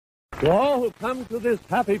To all who come to this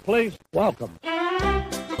happy place, welcome.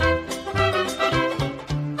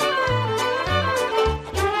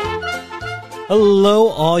 Hello,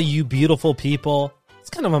 all you beautiful people. It's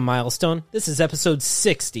kind of a milestone. This is episode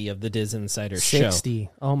 60 of the DisInsider show. 60.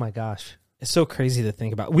 Oh my gosh. It's so crazy to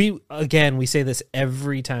think about. We say this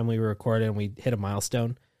every time we record and we hit a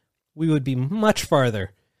milestone. We would be much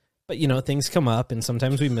farther. But, you know, things come up and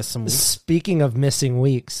sometimes we miss some weeks. Speaking of missing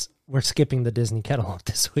weeks, we're skipping the Disney catalog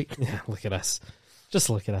this week. Yeah, look at us. Just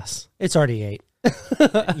look at us. It's already 8.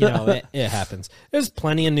 You know, it happens. There's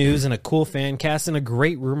plenty of news and a cool fan cast and a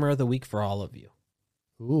great rumor of the week for all of you.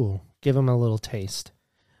 Ooh, give them a little taste.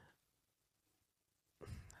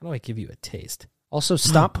 How do I give you a taste? Also,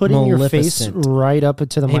 stop putting your face right up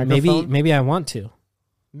into the microphone. Maybe I want to.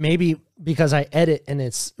 Maybe because I edit and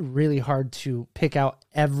it's really hard to pick out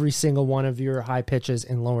every single one of your high pitches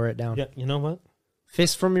and lower it down. Yeah, you know what?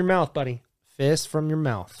 Fist from your mouth, buddy. Fist from your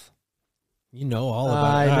mouth. You know all about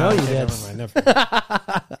I it. know you did.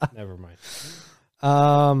 Never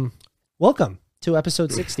mind. Welcome to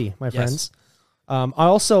episode 60, my friends. I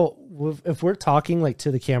also, if we're talking like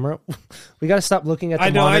to the camera, we got to stop looking at the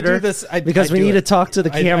monitor. I do this because we need to talk to the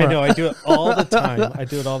camera. I know. I do it all the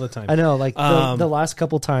time. I know. Like the last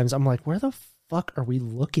couple times, I'm like, where the fuck are we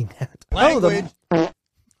looking at? Language.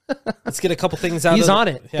 Let's get a couple things out. He's on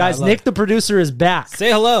it, yeah, guys. Nick, the producer, is back.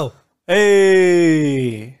 Say hello.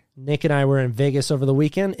 Hey. Nick and I were in Vegas over the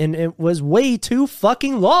weekend, and it was way too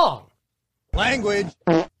fucking long. Language.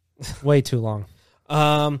 Way too long.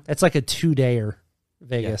 It's like a 2-dayer.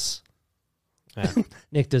 Vegas. Yeah.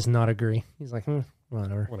 Nick does not agree. He's like,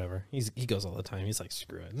 whatever. He goes all the time. He's like,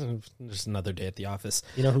 screw it. Just another day at the office.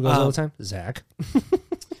 You know who goes all the time? Zach.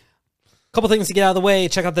 Couple things to get out of the way.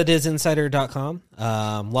 Check out the DisInsider.com.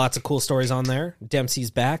 Lots of cool stories on there. Dempsey's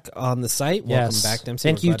back on the site. Welcome back, Dempsey.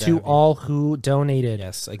 Thank you to all who donated.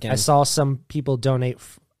 Yes, again. I saw some people donate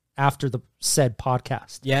after the said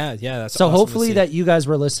podcast. Yeah, that's so awesome. Hopefully that you guys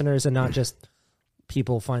were listeners and not just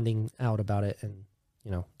people finding out about it and,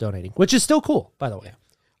 you know, donating, which is still cool, by the way.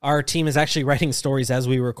 Our team is actually writing stories as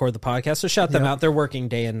we record the podcast, so shout them out. They're working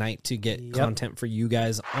day and night to get content for you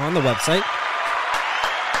guys on the website.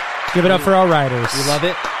 Give it up for our writers. We love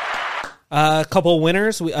it. A couple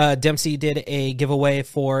winners. Dempsey did a giveaway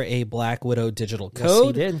for a Black Widow digital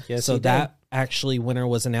code. Yes, he did. Yes, so that actually winner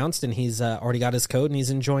was announced, and he's already got his code, and he's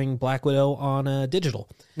enjoying Black Widow on digital.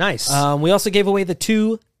 Nice. We also gave away the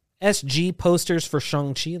 2 SG posters for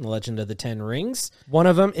Shang-Chi and the Legend of the Ten Rings. One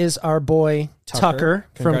of them is our boy Tucker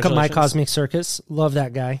from My Cosmic Circus. Love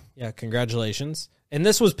that guy. Yeah, congratulations. And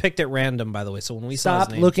this was picked at random, by the way. So when we saw his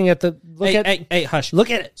name, looking at the hey, hush. Look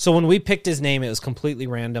at it. So when we picked his name, it was completely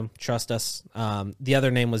random. Trust us. The other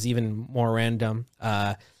name was even more random.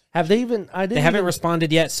 Have they even? They haven't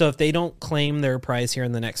responded yet. So if they don't claim their prize here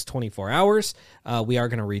in the next 24 hours, we are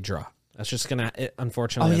going to redraw. That's just going to,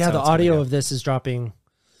 unfortunately. Oh yeah, the audio of this is dropping.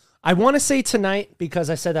 I want to say tonight because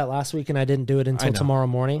I said that last week and I didn't do it until tomorrow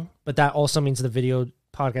morning. But that also means the video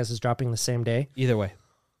podcast is dropping the same day. Either way.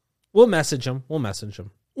 We'll message him.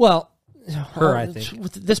 Well, I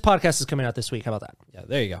think. This podcast is coming out this week. How about that? Yeah,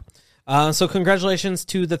 there you go. So congratulations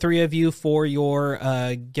to the 3 of you for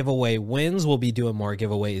your giveaway wins. We'll be doing more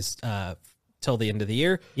giveaways till the end of the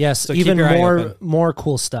year. Yes, so even more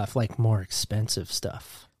cool stuff, like more expensive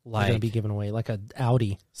stuff. Like going to be given away, like an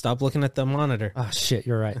Audi. Stop looking at the monitor. Oh, shit,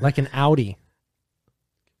 you're right. Like an Audi.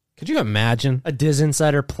 Could you imagine? A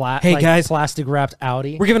DisInsider guys, plastic wrapped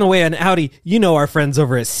Audi. We're giving away an Audi. You know our friends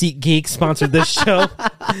over at SeatGeek sponsored this show.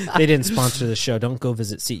 They didn't sponsor the show. Don't go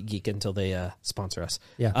visit SeatGeek until they sponsor us.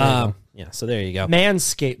 Yeah. Yeah, so there you go.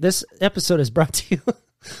 Manscaped. This episode is brought to you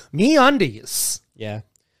MeUndies. Yeah.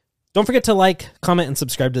 Don't forget to like, comment, and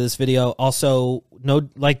subscribe to this video. Also,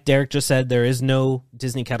 like Derek just said, there is no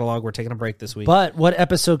Disney catalog. We're taking a break this week. But what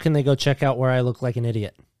episode can they go check out where I look like an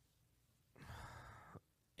idiot?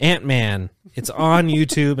 Ant-Man. It's on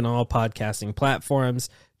YouTube and all podcasting platforms.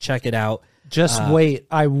 Check it out. Just wait.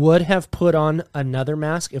 I would have put on another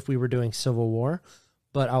mask if we were doing Civil War,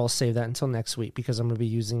 but I will save that until next week because I'm going to be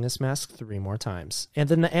using this mask 3 more times. And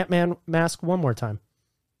then the Ant-Man mask 1 more time.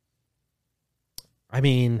 I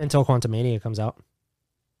mean, until Quantumania comes out.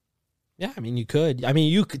 Yeah, I mean, you could. I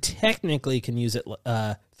mean, you could technically can use it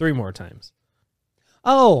 3 more times.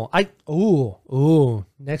 Oh,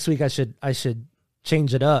 next week I should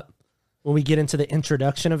change it up when we get into the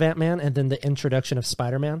introduction of Ant-Man and then the introduction of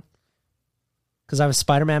Spider-Man. Because I have a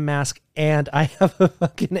Spider-Man mask and I have a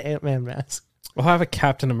fucking Ant-Man mask. Well, I have a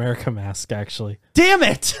Captain America mask, actually. Damn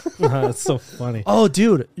it! That's so funny. Oh,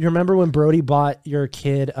 dude, you remember when Brody bought your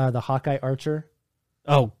kid the Hawkeye Archer?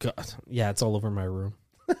 Oh, God. Yeah, it's all over my room.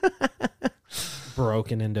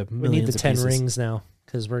 broken into We millions need the of 10 pieces. rings now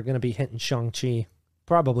because we're going to be hitting Shang-Chi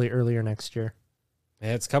probably earlier next year.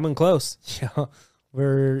 Yeah, it's coming close.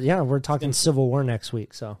 Yeah, we're talking Civil War next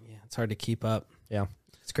week. So Yeah, it's hard to keep up. yeah.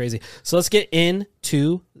 It's crazy. So let's get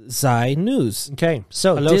into Zai News. Okay,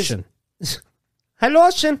 so Hellotion.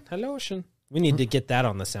 Hellotion. Hellotion. We need to get that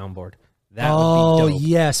on the soundboard. That Oh would be dope.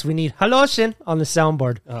 yes, we need Hellotion on the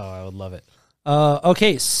soundboard. Oh, I would love it.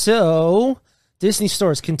 Okay, so Disney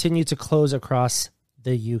stores continue to close across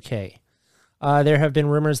the UK. There have been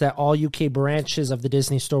rumors that all UK branches of the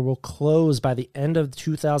Disney store will close by the end of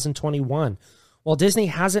 2021. While Disney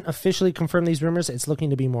hasn't officially confirmed these rumors, it's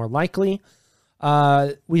looking to be more likely.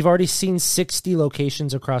 We've already seen 60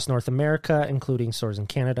 locations across North America, including stores in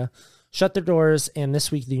Canada, shut their doors, and this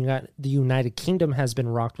week the United Kingdom has been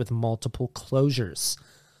rocked with multiple closures.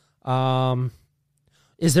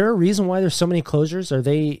 Is there a reason why there's so many closures? Are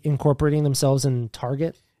they incorporating themselves in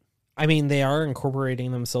Target? I mean, they are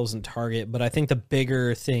incorporating themselves in Target, but I think the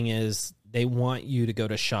bigger thing is they want you to go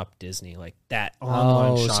to Shop Disney, like that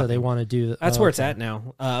online shopping. So they want to do That's where it's at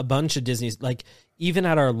now. A bunch of Disney's, like even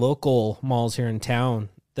at our local malls here in town,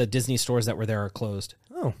 the Disney stores that were there are closed.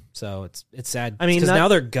 Oh, So it's sad. I mean, because not- now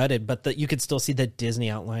they're gutted, but you could still see the Disney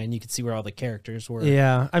outline. You could see where all the characters were.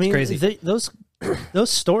 yeah. I mean, crazy. those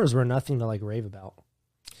stores were nothing to like rave about.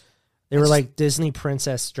 They were It's- like Disney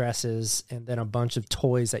princess dresses and then a bunch of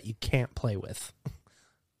toys that you can't play with.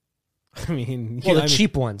 I mean, Well, yeah, the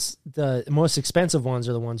cheap ones. The most expensive ones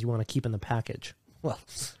are the ones you want to keep in the package. Well,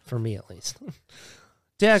 for me at least.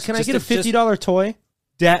 Dad, can I Just get a a- just- $50 toy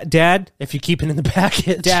Dad, if you keep it in the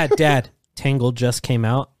package? Dad. Tangled just came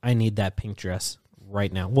out. I need that pink dress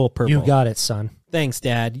right now. Well, purple. You got it, son. Thanks,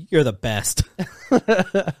 Dad. You're the best.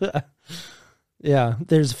 Yeah,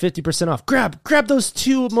 there's 50% off. Grab those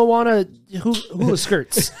two Moana hula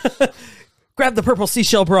skirts. Grab the purple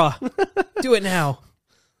seashell bra. Do it now.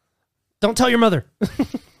 Don't tell your mother.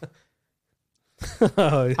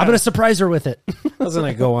 Oh, I'm going to surprise her with it. I was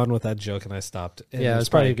going to go on with that joke and I stopped. Yeah, it's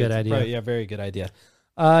probably a good idea. Very good idea.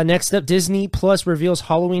 Next up, Disney Plus reveals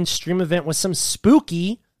Halloween stream event with some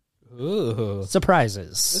spooky Ooh. surprises.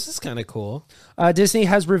 This is kind of cool. Disney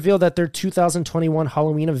has revealed that their 2021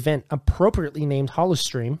 Halloween event, appropriately named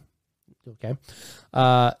Hollowstream, okay,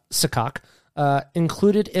 Sakak,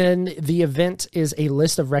 included in the event is a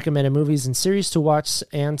list of recommended movies and series to watch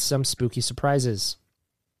and some spooky surprises.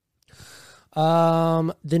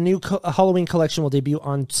 The new Halloween collection will debut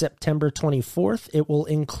on September 24th. It will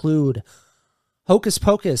include Hocus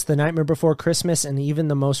Pocus, The Nightmare Before Christmas, and even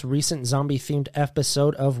the most recent zombie-themed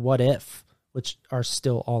episode of What If, which are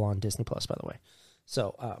still all on Disney Plus, by the way.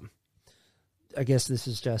 So, I guess this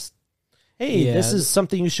is just, hey, Yeah. this is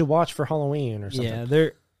something you should watch for Halloween or something. Yeah,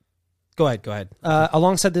 they're... Go ahead.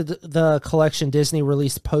 Alongside the collection, Disney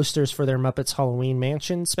released posters for their Muppets Halloween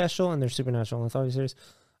Mansion special and their Supernatural Anthology series.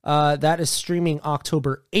 That is streaming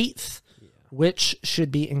October 8th. Which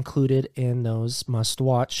should be included in those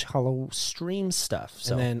must-watch Hollowstream stuff.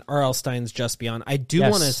 So. And then R.L. Stein's Just Beyond. I do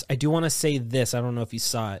Yes. want to say this. I don't know if you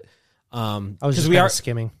saw it. I was just we kinda are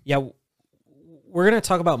skimming. Yeah, we're gonna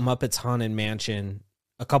talk about Muppets Haunted Mansion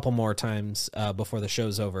a couple more times before the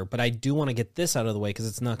show's over. But I do want to get this out of the way because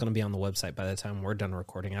it's not going to be on the website by the time we're done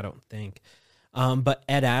recording. I don't think. But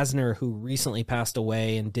Ed Asner, who recently passed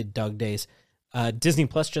away and did Doug Days. Disney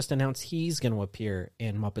Plus just announced he's going to appear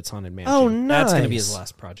in Muppets Haunted Mansion. Oh, That's going to be nice. his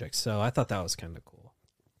last project. So I thought that was kind of cool.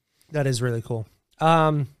 That is really cool.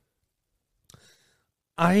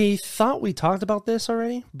 I thought we talked about this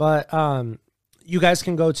already, but you guys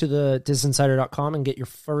can go to the DisInsider.com and get your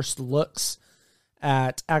first looks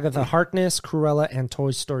at Agatha Harkness, Cruella, and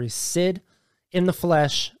Toy Story Sid in the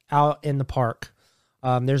flesh out in the park.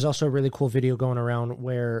 There's also a really cool video going around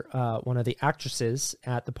where one of the actresses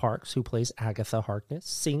at the parks who plays Agatha Harkness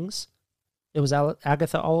sings. It was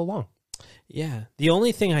Agatha all along. Yeah. The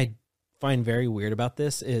only thing I find very weird about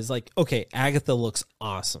this is like, okay, Agatha looks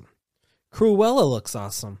awesome. Cruella looks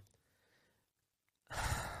awesome.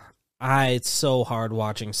 It's so hard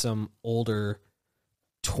watching some older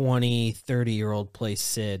 20, 30-year-old play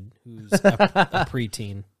Sid who's a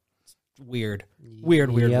preteen. It's weird.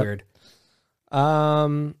 Weird.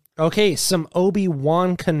 Okay, some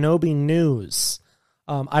Obi-Wan Kenobi news.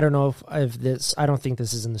 I don't know if this, I don't think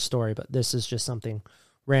this is in the story, but this is just something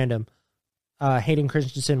random. Hayden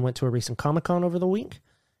Christensen went to a recent Comic-Con over the week,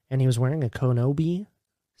 and he was wearing a Kenobi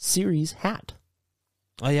series hat.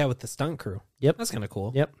 Oh, yeah, with the stunt crew. Yep. That's kind of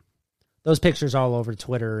cool. Yep. Those pictures all over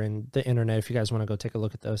Twitter and the internet if you guys want to go take a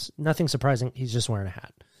look at those. Nothing surprising. He's just wearing a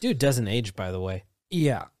hat. Dude doesn't age, by the way.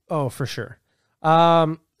 Yeah. Oh, for sure.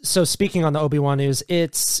 So speaking on the Obi-Wan news,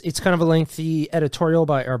 it's kind of a lengthy editorial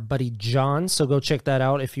by our buddy John. So go check that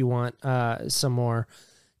out if you want some more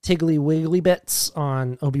tiggly wiggly bits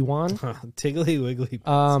on Obi-Wan. Tiggly wiggly.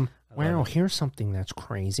 Wow, here's something that's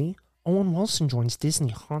crazy. Owen Wilson joins Disney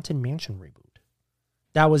Haunted Mansion reboot.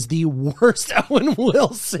 That was the worst Owen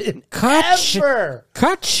Wilson ever.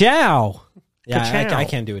 Ka-chow. Yeah, Ka-chow. I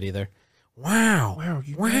can't do it either. Wow.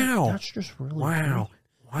 That's just really Wow.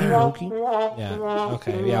 Hey, Loki. Yeah.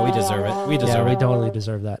 Okay. Yeah, we deserve it. We deserve We it. totally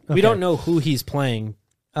deserve that. We don't know who he's playing,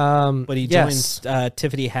 but he yes. joins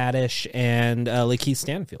Tiffany Haddish and Lakeith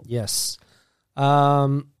Stanfield. Yes.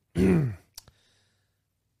 That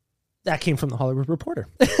came from the Hollywood Reporter.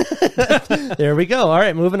 There we go. All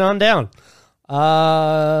right, moving on down.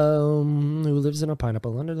 Who lives in a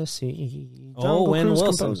pineapple under the sea? Owen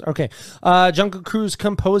Wilson. Composer. Okay. Jungle Cruise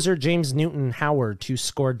composer James Newton Howard to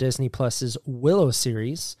score Disney Plus's Willow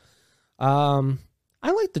series. I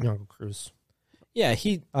like the Jungle Cruise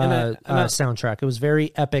soundtrack. It was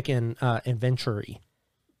very epic and adventure-y.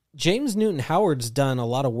 James Newton Howard's done a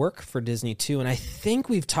lot of work for Disney too, and I think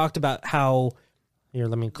we've talked about how Here,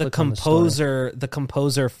 let me click the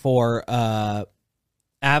composer for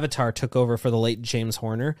Avatar took over for the late James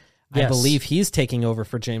Horner. Yes. I believe he's taking over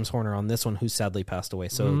for James Horner on this one, who sadly passed away.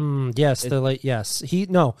 So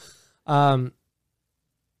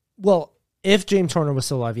Well, if James Horner was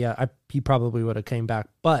still alive, he probably would have came back.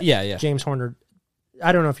 But yeah. James Horner,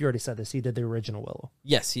 I don't know if you already said this. He did the original Willow.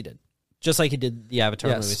 Yes, he did. Just like he did the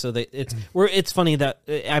Avatar Yes. movie. So it's funny that,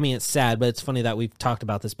 I mean, it's sad, but it's funny that we've talked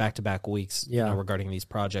about this back-to-back weeks regarding these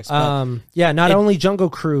projects. But Not only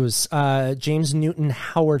Jungle Cruise, James Newton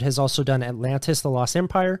Howard has also done Atlantis, The Lost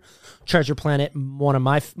Empire, Treasure Planet, one of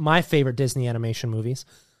my favorite Disney animation movies,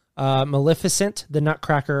 Maleficent, The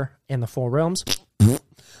Nutcracker, and The Four Realms.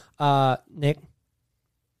 Nick.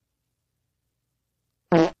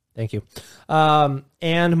 Thank you.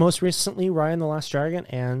 And most recently, Raya and the Last Dragon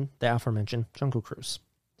and the aforementioned Jungle Cruise.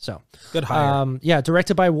 So good hire.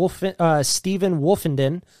 Directed by Stephen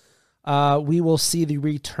Wolfenden. We will see the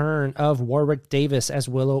return of Warwick Davis as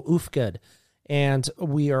Willow Ufgood. And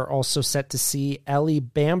we are also set to see Ellie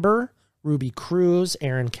Bamber, Ruby Cruz,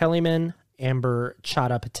 Aaron Kellyman, Amber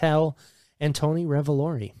Chadha Patel, and Tony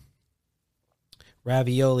Revolori.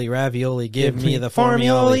 Ravioli, give me the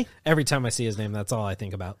formioli. Every time I see his name, that's all I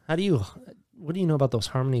think about. What do you know about those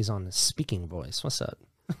harmonies on the speaking voice? What's up?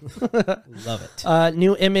 Love it.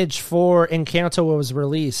 New image for Encanto was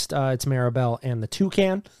released. It's Maribel and the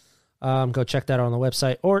Toucan. Go check that out on the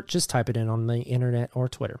website, or just type it in on the internet or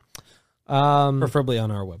Twitter. Preferably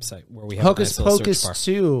on our website, where we have Hocus a nice little Pocus search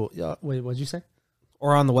bar. 2. Wait, what did you say?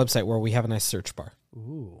 Or on the website, where we have a nice search bar.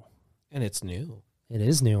 Ooh. And it's new. It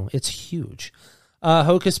is new. It's huge.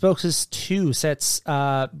 Hocus Pocus 2 sets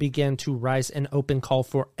begin to rise an open call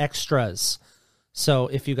for extras. So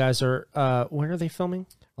if you guys are, where are they filming?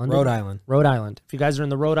 London? Rhode Island. If you guys are in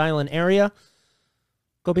the Rhode Island area,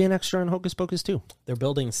 go be an extra in Hocus Pocus 2. They're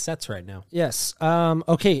building sets right now. Yes.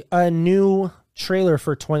 Okay. A new trailer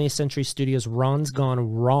for 20th Century Studios' Ron's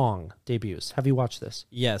Gone Wrong debuts. Have you watched this?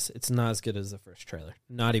 Yes. It's not as good as the first trailer.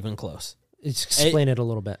 Not even close. Explain it a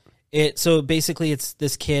little bit. So basically, it's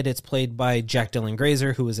this kid. It's played by Jack Dylan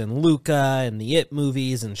Grazer, who was in Luca and the It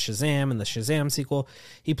movies and Shazam and the Shazam sequel.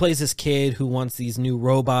 He plays this kid who wants these new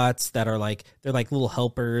robots that are they're like little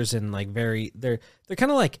helpers and they're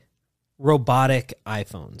kind of like robotic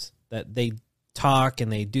iPhones that they talk and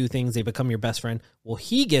they do things. They become your best friend. Well,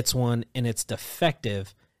 he gets one and it's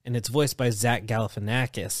defective, and it's voiced by Zach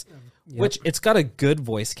Galifianakis, which it's got a good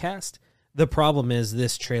voice cast. The problem is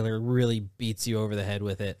this trailer really beats you over the head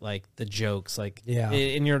with it, like the jokes,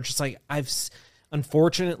 and you're just like,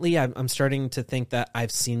 unfortunately, I'm starting to think that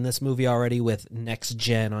I've seen this movie already with Next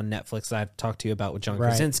Gen on Netflix that I've talked to you about with John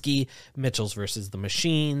Krasinski, Mitchell's versus the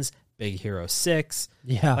Machines, Big Hero 6.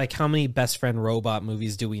 Yeah. Like, how many best friend robot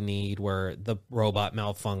movies do we need where the robot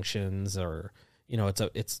malfunctions, or,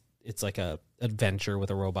 it's like a adventure with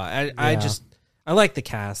a robot. I like the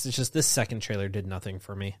cast. It's just this second trailer did nothing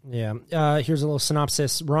for me. Yeah. Here's a little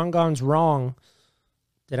synopsis. Ron Gone's Wrong.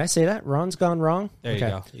 Did I say that? Ron's Gone Wrong? There you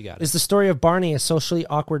go. You got it. It's the story of Barney, a socially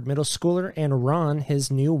awkward middle schooler, and Ron, his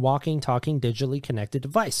new walking, talking, digitally connected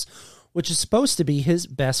device, which is supposed to be his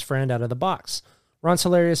best friend out of the box. Ron's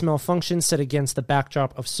hilarious malfunctions set against the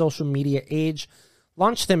backdrop of social media age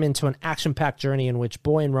launch them into an action-packed journey in which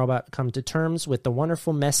boy and robot come to terms with the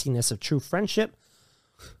wonderful messiness of true friendship.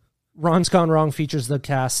 Ron's Gone Wrong features the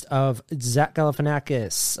cast of Zach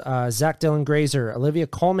Galifianakis, Zach Dylan Grazer, Olivia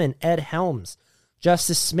Colman, Ed Helms,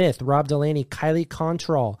 Justice Smith, Rob Delaney, Kylie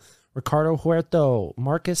Contral, Ricardo Huerto,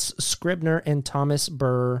 Marcus Scribner, and Thomas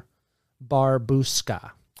Barbuska.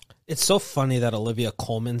 It's so funny that Olivia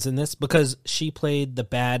Colman's in this because she played the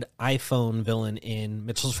bad iPhone villain in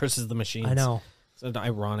Mitchell's versus the Machines. I know. So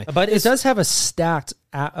ironic. But it does have a stacked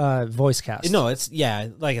voice cast. No, it's, yeah,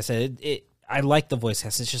 like I said, I like the voice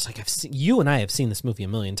cast. It's just like you and I have seen this movie a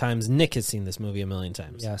million times. Nick has seen this movie a million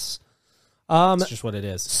times. Yes. It's just what it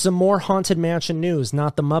is. Some more Haunted Mansion news.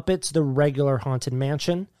 Not the Muppets, the regular Haunted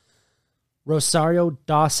Mansion. Rosario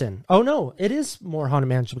Dawson. Oh, no, it is more Haunted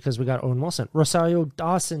Mansion because we got Owen Wilson. Rosario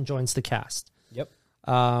Dawson joins the cast. Yep.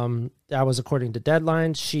 That was according to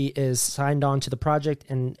Deadline. She is signed on to the project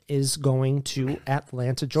and is going to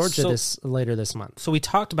Atlanta, Georgia later this month. So we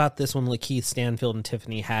talked about this when Lakeith Stanfield and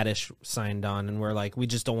Tiffany Haddish signed on, and we're like, we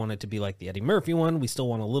just don't want it to be like the Eddie Murphy one. We still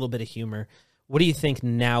want a little bit of humor. What do you think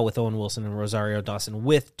now with Owen Wilson and Rosario Dawson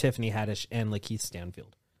with Tiffany Haddish and Lakeith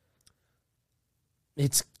Stanfield?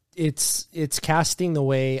 It's casting the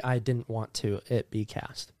way I didn't want it be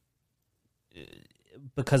cast.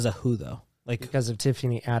 Because of who, though? Because of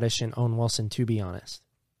Tiffany Haddish and Owen Wilson, to be honest.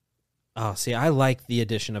 Oh, see, I like the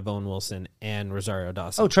addition of Owen Wilson and Rosario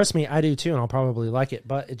Dawson. Oh, trust me, I do too, and I'll probably like it,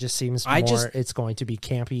 but it just seems it's going to be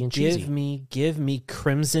campy and cheesy. Give me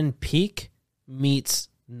Crimson Peak meets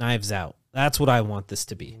Knives Out. That's what I want this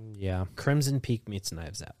to be. Yeah. Crimson Peak meets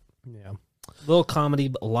Knives Out. Yeah. A little comedy,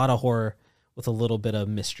 but a lot of horror with a little bit of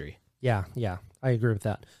mystery. Yeah, I agree with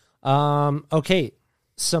that. Okay,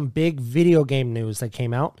 some big video game news that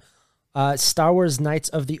came out. Star Wars Knights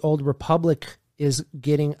of the Old Republic is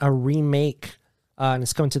getting a remake, and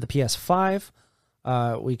it's coming to the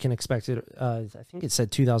PS5. We can expect it, I think it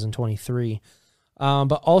said 2023.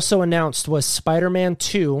 But also announced was Spider-Man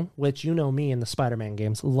 2, which you know me and the Spider-Man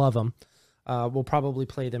games, love them. We'll probably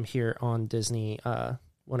play them here on Disney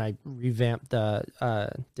when I revamp the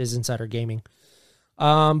DisInsider Gaming.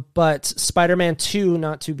 But Spider-Man 2,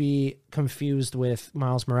 not to be confused with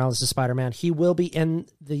Miles Morales' Spider-Man, he will be in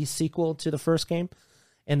the sequel to the first game,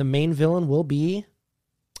 and the main villain will be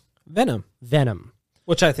Venom,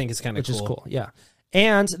 which I think is kind of cool. Which is cool, yeah.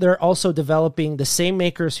 And they're also developing, the same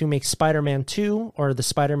makers who make Spider-Man 2 or the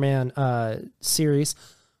Spider-Man series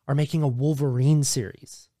are making a Wolverine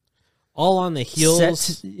series. All on the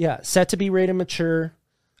heels. Set to be rated mature.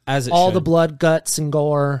 As it all should. The blood, guts, and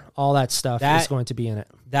gore, all that stuff is going to be in it.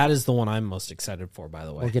 That is the one I'm most excited for, by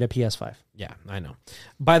the way. We'll get a PS5. Yeah, I know.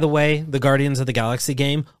 By the way, the Guardians of the Galaxy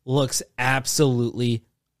game looks absolutely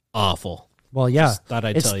awful. Well, yeah. Just thought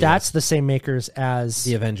I'd tell you. That's the same makers as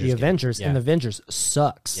the Avengers. And the Avengers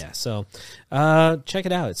sucks. Yeah, so check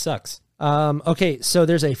it out. It sucks. Okay, so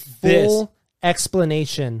there's a full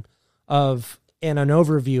explanation of and an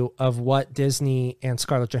overview of what Disney and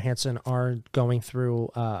Scarlett Johansson are going through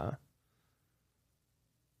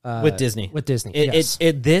with Disney. Yes.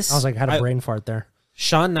 This I was like, I had a brain fart there.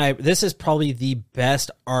 Sean Nye, this is probably the best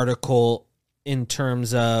article in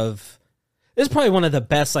terms of. This is probably one of the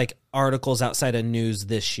best articles outside of news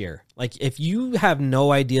this year. If you have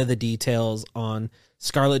no idea the details on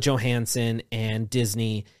Scarlett Johansson and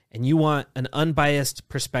Disney, and you want an unbiased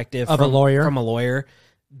perspective from a lawyer,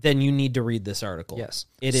 then you need to read this article. Yes.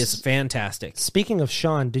 It is fantastic. Speaking of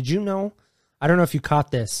Sean, did you know, I don't know if you caught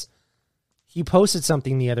this, he posted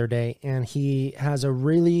something the other day, and he has a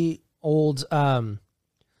really old,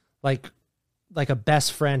 like a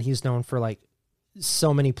best friend he's known for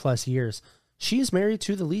so many plus years. She's married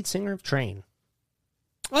to the lead singer of Train.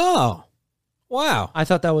 Oh, wow. I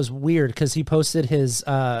thought that was weird because he posted his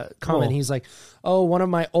comment. Cool. He's like, oh, one of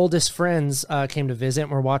my oldest friends came to visit,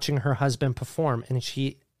 and we're watching her husband perform, and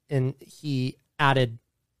he added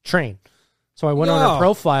Train. So I went on her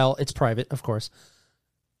profile. It's private, of course.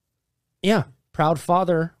 Yeah, proud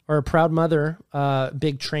father or proud mother,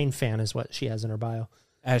 big Train fan is what she has in her bio.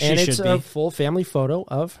 As she should be. And it's a full family photo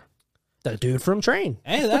of the dude from Train.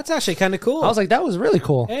 Hey, that's actually kind of cool. I was like, that was really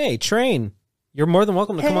cool. Hey, Train, you're more than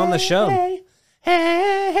welcome to come on the show.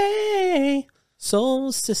 Hey,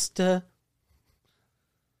 soul sister.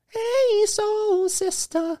 Hey, soul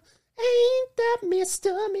sister. Ain't that Mister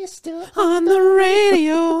on the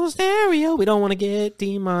radio stereo? We don't want to get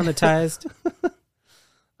demonetized.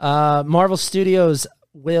 Marvel Studios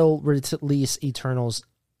will release Eternals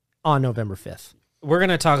on November 5th. We're going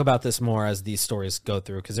to talk about this more as these stories go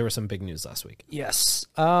through because there was some big news last week. Yes.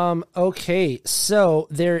 Okay. So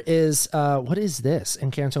there is what is this?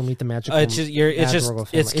 Encanto Meet the Magical.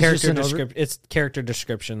 It's character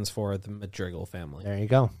descriptions for the Madrigal family. There you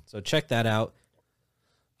go. So check that out.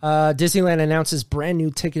 Disneyland announces brand new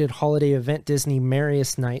ticketed holiday event, Disney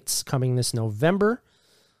Merriest Nights, coming this November.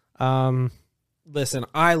 Listen,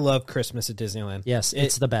 I love Christmas at Disneyland. Yes,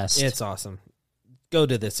 it's the best. It's awesome. Go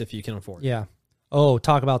to this if you can afford it. Yeah. Oh,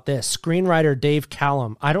 talk about this. Screenwriter Dave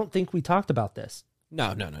Callum. I don't think we talked about this.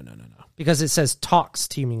 No. Because it says talks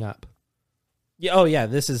teaming up. Yeah. Oh, yeah.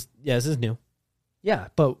 This is new. Yeah,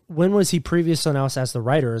 but when was he previously announced as the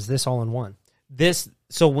writer? Is this all in one?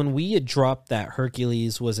 So when we had dropped that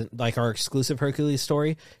Hercules wasn't like our exclusive Hercules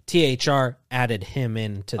story, THR added him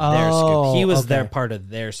into their scoop. He was their part of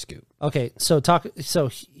their scoop. Okay, so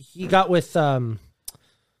he got with who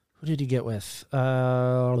did he get with?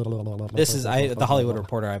 This is the Hollywood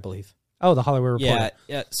Reporter, I believe. Oh, the Hollywood Reporter.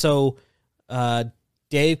 Yeah. So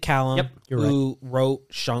Dave Callum, Yep, you're who wrote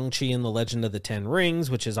Shang-Chi and the Legend of the Ten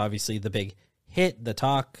Rings, which is obviously the big hit, the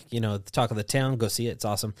talk of the town. Go see it. It's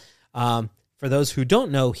awesome. For those who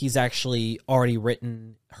don't know, he's actually already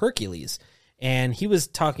written Hercules. And he was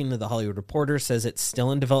talking to the Hollywood Reporter, says it's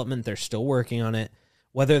still in development. They're still working on it.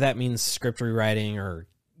 Whether that means script rewriting or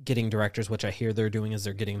getting directors, which I hear they're doing is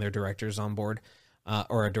they're getting their directors on board,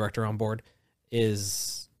 or a director on board,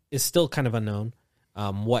 is still kind of unknown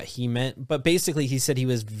what he meant. But basically, he said he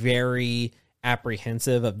was very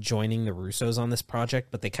apprehensive of joining the Russos on this project,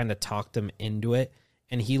 but they kind of talked him into it.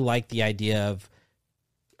 And he liked the idea of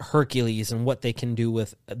Hercules and what they can do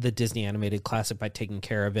with the Disney animated classic by taking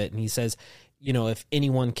care of it. And he says, if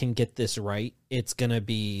anyone can get this right, it's going to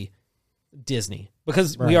be Disney,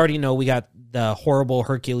 because we already know we got the horrible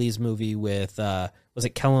Hercules movie with, was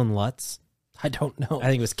it Kellen Lutz? I don't know. I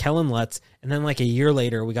think it was Kellen Lutz. And then like a year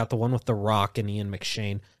later, we got the one with The Rock and Ian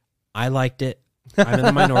McShane. I liked it. I'm in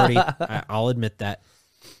the minority. I'll admit that.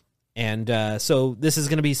 And so this is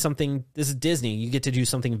going to be something, this is Disney. You get to do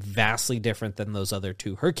something vastly different than those other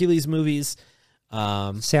two Hercules movies.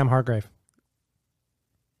 Sam Hargrave.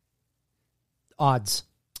 Odds.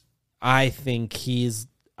 I think he's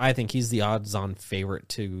the odds-on favorite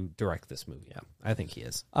to direct this movie. Yeah, I think he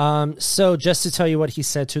is. So just to tell you what he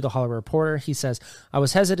said to the Hollywood Reporter, he says, I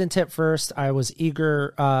was hesitant at first. I was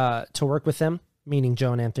eager to work with them, meaning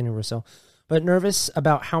Joe and Anthony Russo, but nervous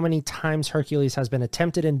about how many times Hercules has been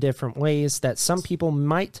attempted in different ways that some people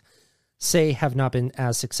might say have not been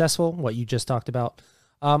as successful, what you just talked about.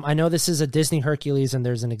 I know this is a Disney Hercules and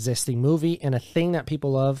there's an existing movie and a thing that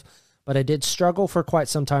people love, but I did struggle for quite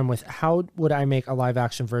some time with how would I make a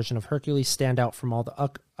live-action version of Hercules stand out from all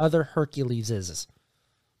the other Herculeses,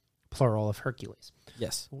 plural of Hercules.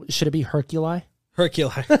 Yes. Should it be Herculi?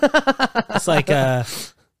 Hercule. It's like,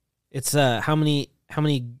 it's how many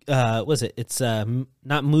was it? It's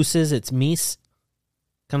not mooses, it's meese.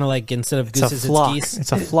 Kind of like instead of gooses, it's geese.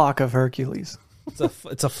 It's a flock of Hercules.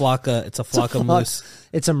 It's a flock of moose.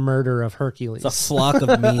 It's a murder of Hercules. It's a flock of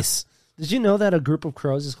meese. Did you know that a group of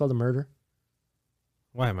crows is called a murder?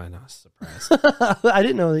 Why am I not surprised? I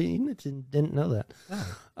didn't know that. You didn't know that.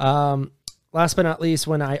 Oh. Last but not least,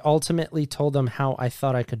 when I ultimately told them how I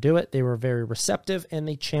thought I could do it, they were very receptive and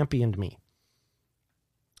they championed me.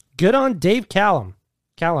 Good on Dave Callahan?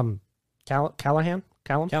 Dave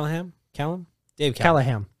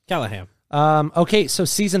Callahan. Okay, so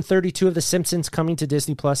season 32 of The Simpsons coming to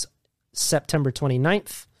Disney Plus September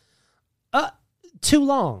 29th. Too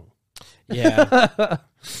long. Yeah.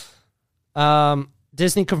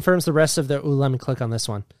 Disney confirms the rest of their... Ooh, let me click on this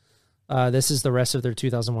one. This is the rest of their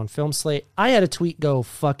 2001 film slate. I had a tweet go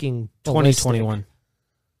fucking ballistic. 2021.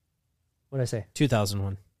 What did I say?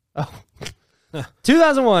 2001. Oh.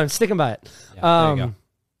 2001. Sticking by it. Yeah, there you go.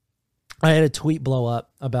 I had a tweet blow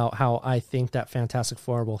up about how I think that Fantastic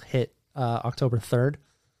Four will hit October 3rd.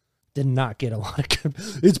 Did not get a lot of good.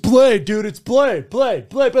 It's Blade, dude. It's Blade. Blade.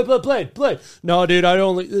 No, dude.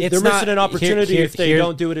 They're missing an opportunity if they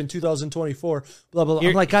don't do it in 2024. Blah blah.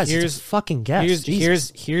 I'm like, guys, it's a fucking guess.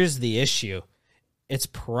 Here's the issue. It's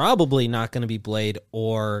probably not going to be Blade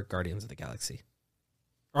or Guardians of the Galaxy.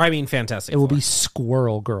 Or I mean, Fantastic. It will be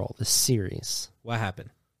Squirrel Girl, the series. What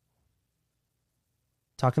happened?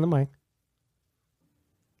 Talking the mic.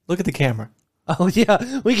 Look at the camera. Oh,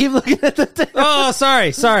 yeah. We keep looking at the... Oh,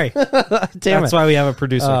 sorry. Damn That's why we have a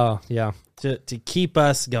producer. Oh, yeah. To keep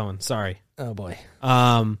us going. Sorry. Oh, boy.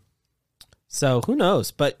 So who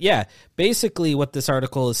knows? But yeah, basically what this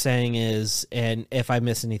article is saying is, and if I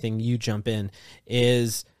miss anything, you jump in,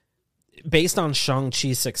 is based on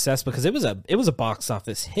Shang-Chi's success, because it was a box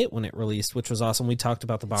office hit when it released, which was awesome. We talked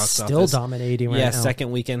about the box office. Still dominating right now. Yeah,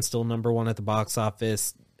 second weekend, still number one at the box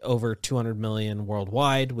office. Over 200 million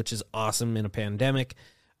worldwide, which is awesome in a pandemic.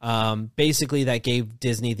 Basically, that gave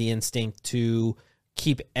Disney the instinct to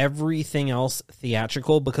keep everything else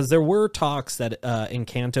theatrical, because there were talks that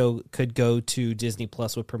Encanto could go to Disney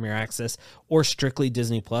Plus with Premier Access, or strictly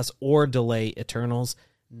Disney Plus, or delay Eternals.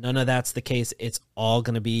 None of that's the case. It's all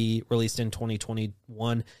going to be released in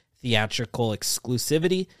 2021 theatrical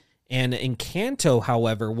exclusivity. And Encanto,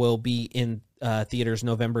 however, will be in theaters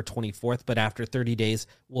November 24th, but after 30 days,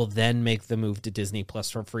 we'll then make the move to Disney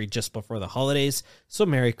Plus for free just before the holidays. So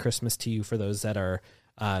Merry Christmas to you for those that are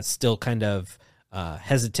still kind of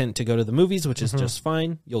hesitant to go to the movies, which is just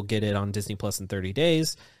fine. You'll get it on Disney Plus in 30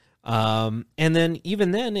 days. And then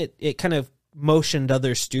even then, it kind of motioned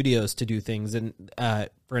other studios to do things. And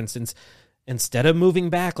for instance, instead of moving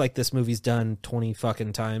back like this movie's done 20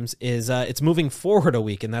 fucking times, it's moving forward a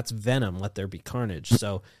week, and that's Venom, Let There Be Carnage.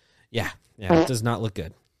 So yeah, it does not look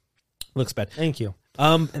good. Looks bad. Thank you.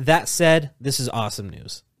 That said, this is awesome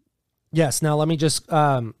news. Yes. Now let me just,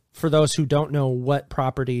 for those who don't know what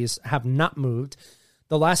properties have not moved,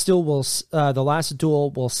 The Last Duel will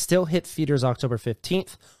still hit theaters October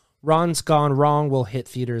 15th. Ron's Gone Wrong will hit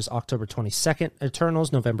theaters October 22nd.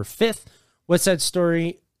 Eternals November 5th. West Side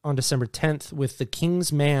Story on December 10th, with The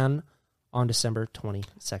King's Man on December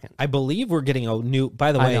 22nd. I believe we're getting a new.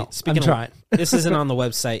 By the way, speaking I'm trying. This isn't on the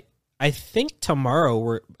website. I think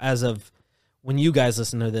tomorrow, as of when you guys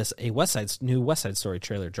listen to this, a new West Side Story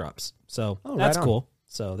trailer drops. So that's cool.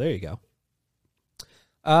 So there you go.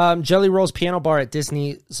 Jelly Roll's Piano Bar at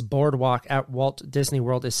Disney's Boardwalk at Walt Disney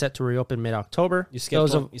World is set to reopen mid-October. You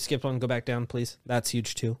skipped one. Go back down, please. That's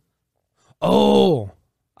huge too. Oh,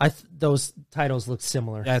 those titles look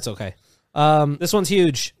similar. That's okay. This one's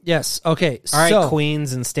huge. Yes. Okay. All right,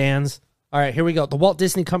 Queens and Stans. All right, here we go. The Walt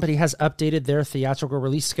Disney Company has updated their theatrical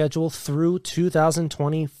release schedule through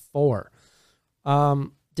 2024.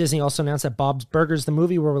 Disney also announced that Bob's Burgers, the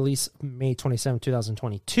movie, will release May 27,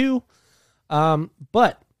 2022.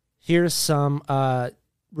 But here's some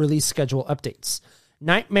release schedule updates.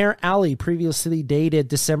 Nightmare Alley, previously dated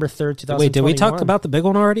December 3rd, 2021. Wait, did we talk about the big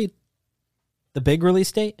one already? The big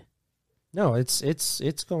release date? No,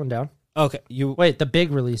 it's going down. Okay, wait, the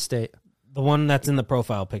big release date. The one that's in the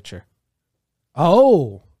profile picture.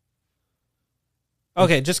 Oh.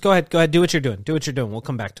 Okay, just go ahead. Go ahead. Do what you're doing. We'll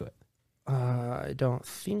come back to it. I don't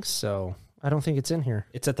think so. I don't think it's in here.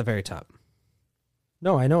 It's at the very top.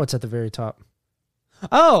 No, I know it's at the very top.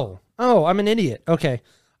 Oh, I'm an idiot. Okay.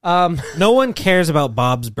 No one cares about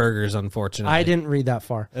Bob's Burgers, unfortunately. I didn't read that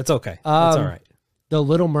far. It's okay. That's all right. The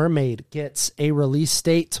Little Mermaid gets a release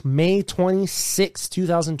date May 26,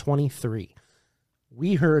 2023.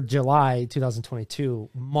 We heard July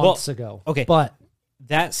 2022 months ago. Okay. But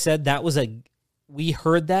that said, we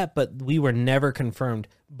heard that, but we were never confirmed.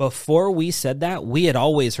 Before we said that, we had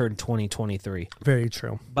always heard 2023. Very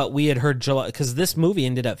true. But we had heard July, because this movie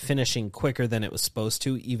ended up finishing quicker than it was supposed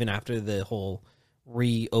to, even after the whole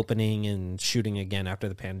reopening and shooting again after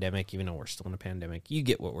the pandemic, even though we're still in a pandemic. You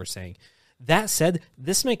get what we're saying. That said,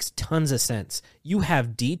 this makes tons of sense. You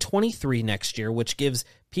have D23 next year, which gives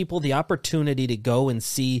people the opportunity to go and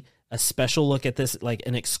see a special look at this, like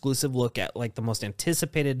an exclusive look at like the most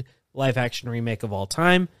anticipated live-action remake of all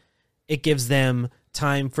time. It gives them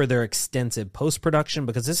time for their extensive post-production,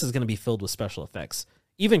 because this is going to be filled with special effects.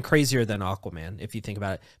 Even crazier than Aquaman, if you think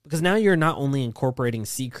about it. Because now you're not only incorporating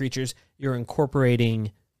sea creatures, you're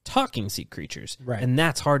incorporating talking sea creatures. Right. And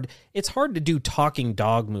that's hard. It's hard to do talking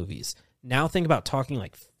dog movies. Now think about talking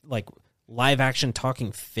like live-action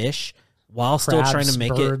talking fish while Crabs, still trying to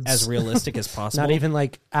make birds. it as realistic as possible. Not even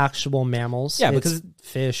like actual mammals. Yeah, it's because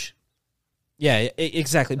fish. Yeah,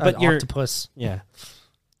 exactly. But you're octopus. Yeah.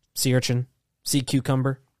 Sea urchin, sea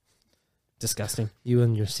cucumber. Disgusting. You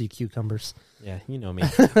and your sea cucumbers. Yeah, you know me.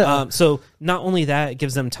 So not only that, it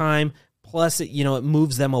gives them time. Plus, it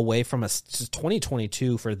moves them away from us.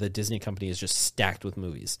 2022 for the Disney company is just stacked with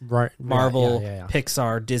movies. Right. Marvel, Yeah.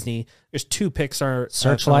 Pixar, Disney. There's 2 Pixar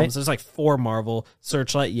Searchlight. films. There's like 4 Marvel.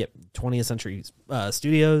 Searchlight. Yep. 20th Century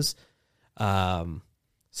Studios. No,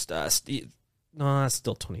 that's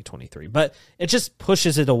still 2023. But it just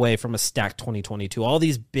pushes it away from a stacked 2022. All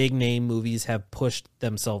these big name movies have pushed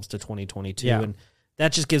themselves to 2022. Yeah. And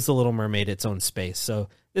that just gives The Little Mermaid its own space. So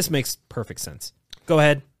this makes perfect sense. Go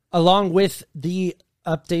ahead. Along with the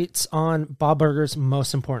updates on Bob Burgers,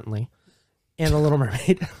 most importantly, and The Little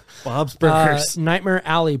Mermaid. Bob's Burgers. Nightmare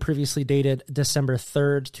Alley, previously dated December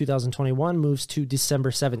 3rd, 2021, moves to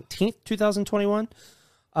December 17th, 2021.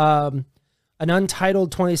 An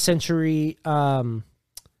untitled 20th Century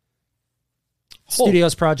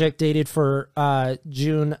Studios project dated for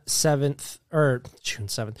January 7th,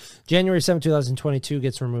 2022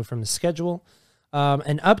 gets removed from the schedule.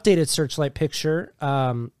 An updated Searchlight picture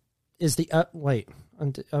is the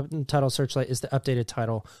Untitled Searchlight is the updated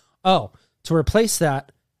title. Oh, to replace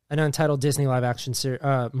that, an untitled Disney live action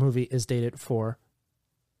movie is dated for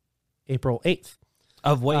April 8th.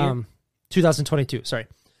 Of what year? 2022, sorry.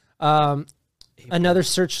 Another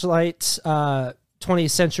Searchlight 20th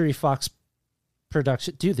Century Fox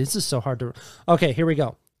production. Dude, this is so hard to... Okay, here we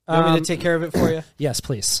go. You want me to take care of it for you? Yes,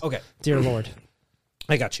 please. Okay. Dear Lord.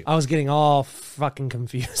 I got you. I was getting all fucking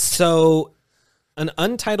confused. So, an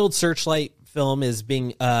untitled Searchlight film is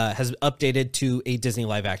being has updated to a Disney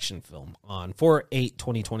live action film on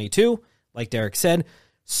 4/8/2022. Like Derek said,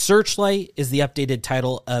 Searchlight is the updated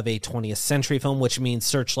title of a 20th Century film, which means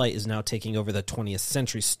Searchlight is now taking over the 20th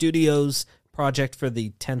Century Studios project for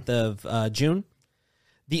the 10th of June.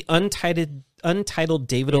 The untitled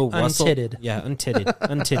David O. Russell, untitted.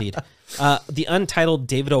 untitted. The untitled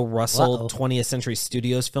David O. Russell 20th Century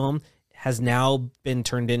Studios film has now been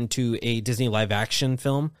turned into a Disney live action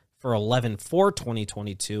film for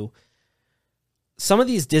 11/4/2022. Some of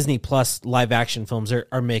these Disney Plus live action films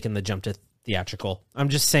are making the jump to theatrical. I'm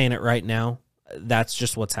just saying it right now. That's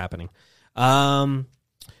just what's happening.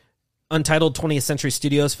 Untitled 20th Century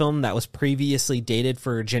Studios film that was previously dated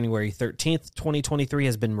for January 13th, 2023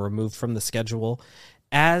 has been removed from the schedule,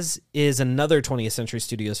 as is another 20th Century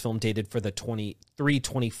Studios film dated for the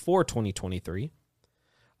 23/24/2023.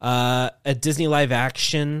 A Disney live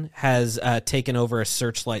action has taken over a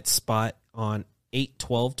Searchlight spot on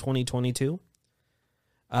 8/12/2022.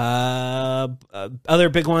 Other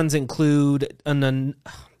big ones include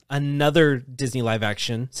another Disney live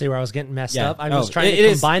action. See where I was getting messed up? I was trying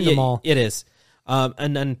to combine them all. It is.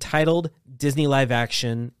 An untitled Disney live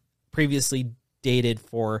action previously dated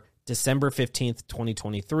for December 15th,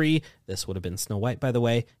 2023. This would have been Snow White, by the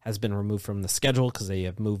way, has been removed from the schedule because they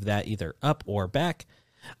have moved that either up or back.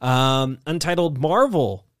 Untitled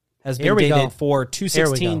Marvel has been dated for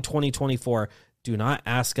 2/16/2024. Do not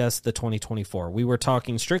ask us the 2024. We were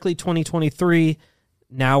talking strictly 2023.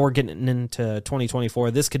 Now we're getting into 2024.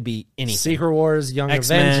 This could be anything. Secret Wars, Young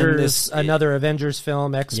X-Men, Avengers, another Avengers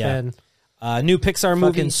film, X-Men. Yeah. New Pixar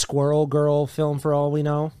movie. Fucking Squirrel Girl film for all we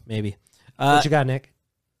know. Maybe. What you got, Nick?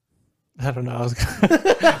 I don't know. I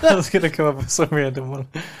was gonna come up with some random one.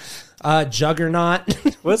 Juggernaut.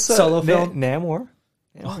 What's solo film? Namor?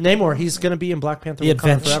 Namor. He's going to be in Black Panther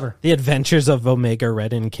Wakanda Forever. The Adventures of Omega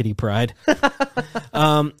Red and Kitty Pryde.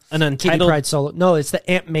 An untitled Kitty Pryde solo. No, it's the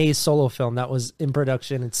Aunt May solo film that was in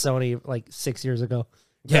production at Sony like 6 years ago.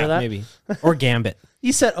 Yeah, maybe. Or Gambit.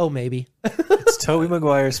 You said, oh, maybe. It's Tobey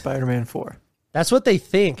Maguire's Spider-Man 4. That's what they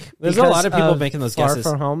think. There's a lot of people making those guesses.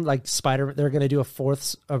 Far From Home, like they're going to do a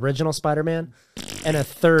fourth original Spider-Man and a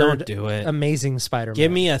third Don't do it. Amazing Spider-Man.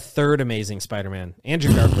 Give me a third Amazing Spider-Man.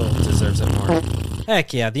 Andrew Garfield deserves it more.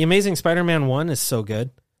 Heck yeah, the Amazing Spider-Man 1 is so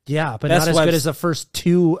good. Yeah, but not as good as the first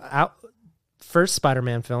first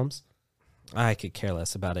Spider-Man films. I could care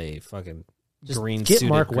less about a fucking Just green get suited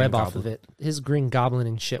Mark Green Webb Goblin. off of it. His Green Goblin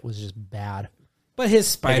and shit was just bad. But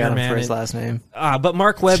his I got Spider-Man him for his last name. But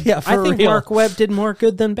Mark Webb, Yeah, I think real. Mark Webb did more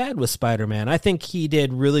good than bad with Spider-Man. I think he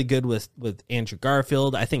did really good with Andrew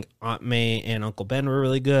Garfield. I think Aunt May and Uncle Ben were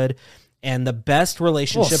really good. And the best Well,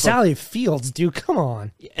 relationship Sally Fields, dude, come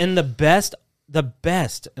on. and the best,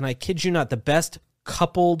 and I kid you not, the best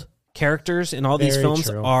coupled characters in all these Very films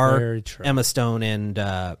true, are very true. Emma Stone and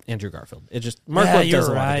Andrew Garfield. It just Mark Yeah, Webb you're does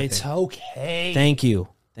a lot of good right. things. Okay. Thank you.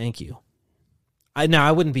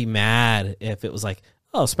 I wouldn't be mad if it was like,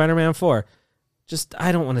 oh, Spider-Man 4. Just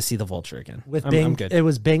I don't want to see the Vulture again. I'm good. It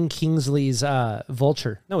was Ben Kingsley's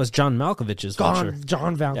Vulture. No, it was John Malkovich's Vulture.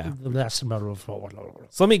 John Val. Yeah. That's So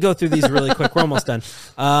let me go through these really quick. We're almost done.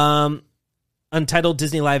 Untitled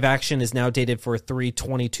Disney live action is now dated for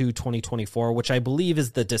 3/22/2024, which I believe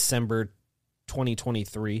is the December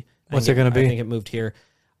 2023. What's it going to be? I think it moved here.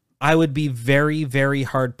 I would be very, very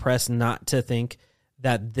hard pressed not to think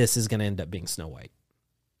that this is going to end up being Snow White.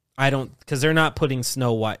 I don't, because they're not putting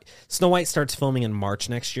Snow White. Snow White starts filming in March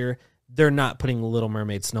next year. They're not putting Little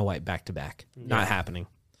Mermaid, Snow White back to back. Not happening.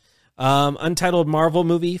 Untitled Marvel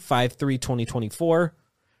movie 5/3/2024.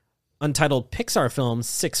 Untitled Pixar film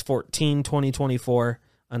 6/14/2024.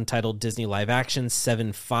 Untitled Disney live action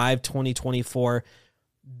 7/5/2024.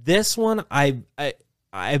 This one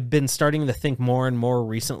I've been starting to think more and more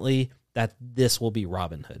recently that this will be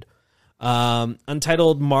Robin Hood.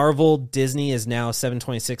 Untitled Marvel Disney is now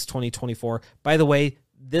 7/26/2024. By the way,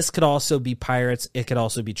 this could also be Pirates. It could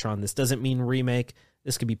also be Tron. This doesn't mean remake.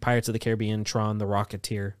 This could be Pirates of the Caribbean, Tron, The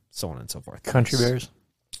Rocketeer, so on and so forth. Country Bears.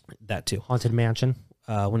 That too. Haunted Mansion.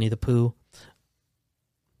 Winnie the Pooh.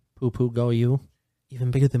 Poo go you. Even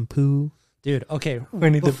bigger than Pooh. Dude, okay.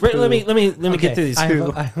 Winnie the Pooh. Let me get through these.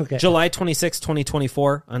 Okay. July 26,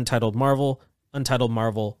 2024. Untitled Marvel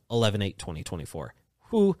 11/8/2024.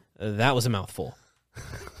 Whew, that was a mouthful.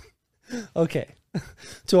 Okay.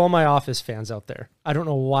 To all my Office fans out there, I don't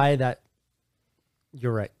know why that.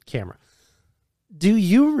 You're right, camera. Do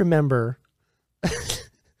you remember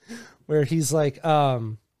where he's like,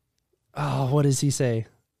 what does he say?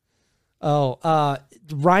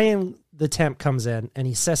 Ryan the temp comes in and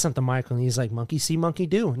he says something to Michael and he's like, monkey see, monkey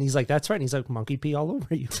do. And he's like, that's right. And he's like, monkey pee all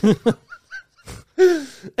over you.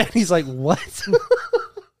 And he's like, what?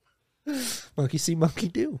 Monkey see, monkey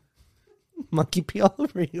do. Monkey pee all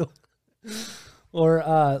over you. Or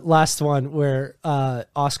last one where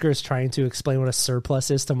Oscar is trying to explain what a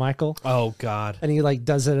surplus is to Michael. Oh, God. And he like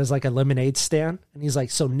does it as like a lemonade stand. And he's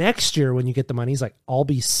like, so next year when you get the money, he's like, I'll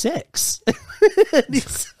be 6.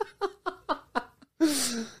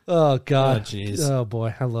 Oh, God. Oh, jeez. Oh,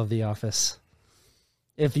 boy. I love The Office.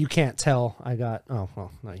 If you can't tell, I got... Oh,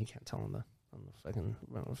 well, no, you can't tell on the fucking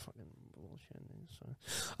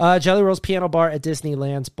bullshit. Jelly Roll's Piano Bar at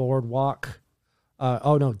Disneyland's Boardwalk.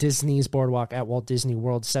 Disney's Boardwalk at Walt Disney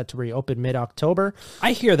World set to reopen mid-October.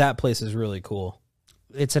 I hear that place is really cool.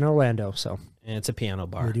 It's in Orlando, so... And it's a piano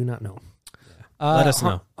bar. We do not know. Let us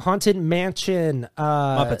know. Haunted Mansion.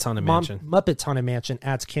 Muppets Haunted Mansion. Muppets Haunted Mansion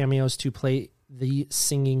adds cameos to play the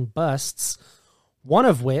singing busts, one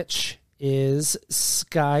of which is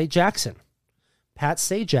Sky Jackson, Pat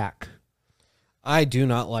Sajak. I do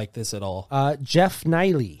not like this at all. Jeff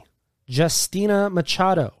Niley, Justina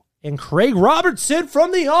Machado, and Craig Robertson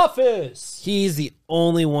from The Office. He's the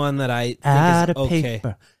only one that I think Out is of okay.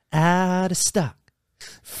 paper, out of stock.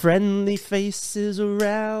 Friendly faces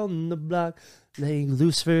around the block. Lay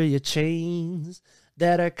loose for your chains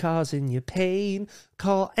that are causing you pain.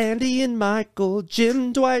 Call Andy and Michael,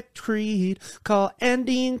 Jim, Dwight, Creed. Call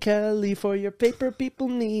Andy and Kelly for your paper people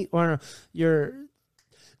need. Or your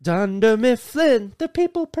Dunder Mifflin, the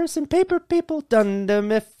people person, paper people. Dunder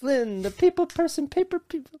Mifflin, the people person, paper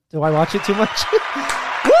people. Do I watch it too much?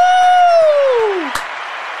 Woo!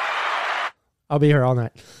 I'll be here all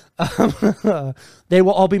night. They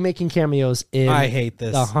will all be making cameos in I hate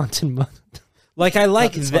this. The Haunted Month. Like, I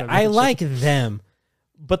like them,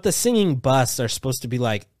 but the singing busts are supposed to be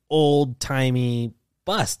like old-timey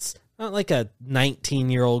busts, not like a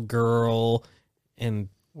 19-year-old girl and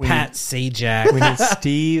Pat Sajak. We need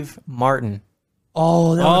Steve Martin.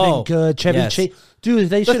 Oh, that would have been good. Chevy Chase. Dude,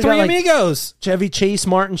 they should The have Three got like Amigos. Chevy Chase,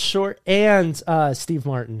 Martin Short, and Steve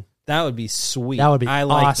Martin. That would be sweet. That would be I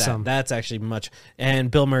like awesome. that. That's actually much. And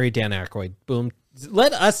Bill Murray, Dan Aykroyd. Boom.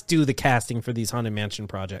 Let us do the casting for these Haunted Mansion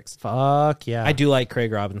projects. Fuck yeah. I do like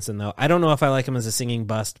Craig Robinson, though. I don't know if I like him as a singing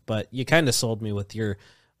bust, but you kind of sold me with your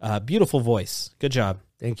beautiful voice. Good job.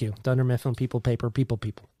 Thank you. Dunder Mifflin, people, paper,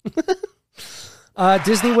 people.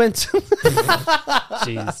 Disney went...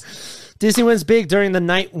 Jeez. Disney wins big during the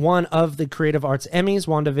night one of the Creative Arts Emmys.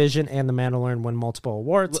 WandaVision and The Mandalorian won multiple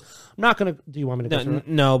awards. I'm not going to... Do you want me to go through it?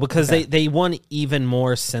 No, because they won even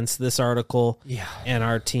more since this article. Yeah. And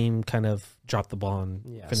our team kind of dropped the ball on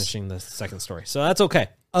Yes. finishing the second story. So that's okay.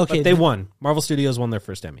 Okay. But they won. Marvel Studios won their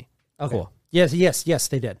first Emmy. Okay. Cool. Yes,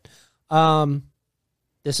 they did.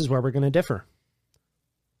 This is where we're going to differ.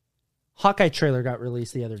 Hawkeye trailer got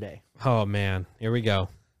released the other day. Oh, man. Here we go.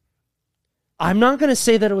 I'm not going to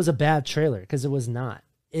say that it was a bad trailer because it was not.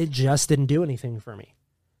 It just didn't do anything for me.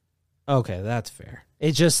 Okay, that's fair.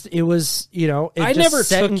 It was, I just never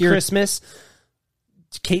set took in your- Christmas.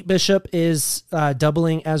 Kate Bishop is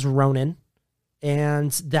doubling as Ronin,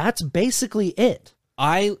 and that's basically it.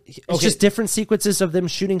 It's just different sequences of them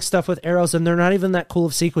shooting stuff with arrows, and they're not even that cool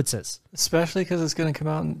of sequences. Especially because it's going to come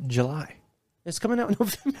out in July. It's coming out in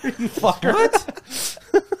November, you fucker. What?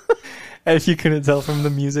 If you couldn't tell from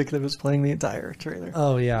the music that was playing the entire trailer.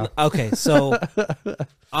 Oh, yeah. Okay, so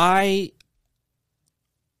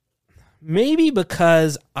maybe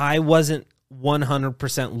because I wasn't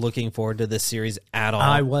 100% looking forward to this series at all.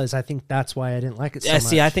 I think that's why I didn't like it so much.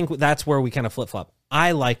 See, I think that's where we kind of flip-flop.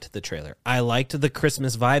 I liked the trailer. I liked the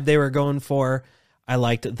Christmas vibe they were going for. I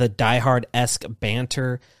liked the Die Hard-esque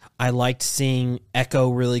banter. I liked seeing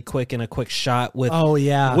Echo really quick in a quick shot with... Oh,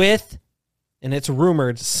 yeah. And it's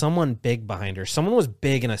rumored someone big behind her. Someone was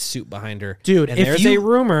big in a suit behind her. Dude, and if there's a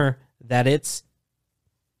rumor that it's...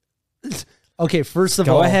 Okay, first of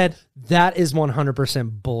Go all, ahead. That is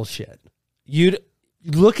 100% bullshit. You'd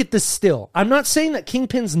Look at the still. I'm not saying that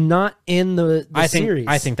Kingpin's not in the series.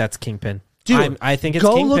 I think that's Kingpin. Dude, I think it's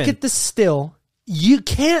go Kingpin. look at the still. You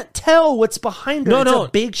can't tell what's behind her. It's a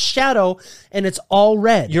big shadow, and it's all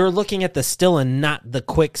red. You're looking at the still and not the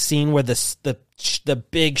quick scene where the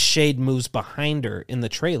big shade moves behind her in the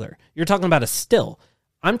trailer. You're talking about a still.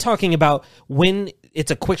 I'm talking about when it's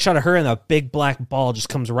a quick shot of her and a big black ball just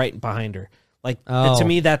comes right behind her. Like to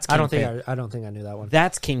me, that's Kingpin. I don't think I knew that one.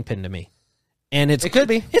 That's Kingpin to me. And it could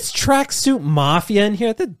be. It's tracksuit mafia in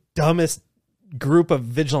here. The dumbest group of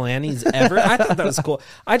vigilantes ever. I thought that was cool.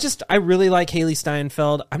 I really like Haley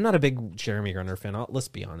Steinfeld. I'm not a big Jeremy Renner fan. Let's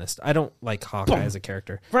be honest. I don't like Hawkeye as a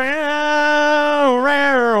character.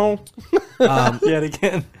 Yet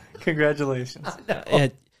again, congratulations.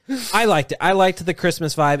 I liked it. I liked the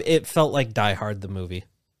Christmas vibe. It felt like Die Hard the movie,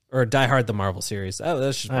 or Die Hard the Marvel series. Oh,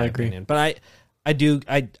 that's just my opinion. But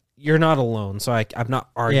you're not alone, so I'm not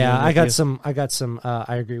arguing. Yeah, with I got you. some.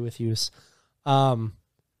 I agree with you.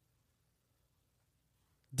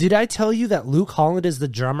 Did I tell you that Luke Holland is the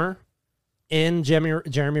drummer in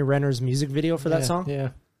Jeremy Renner's music video for that song? Yeah,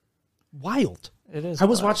 Wild. it is. I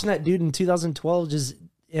was watching that dude in 2012 just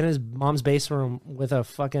in his mom's basement room with a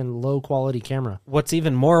fucking low quality camera. What's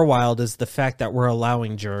even more wild is the fact that we're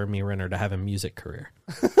allowing Jeremy Renner to have a music career.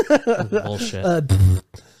 Bullshit.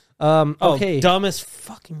 Okay. Dumbest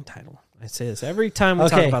fucking title. I say this every time we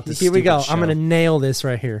talk about this. Here we go. stupid I'm show. going to nail this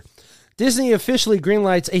right here. Disney officially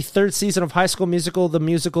greenlights a third season of High School Musical, the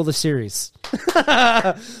musical, the series. Woo!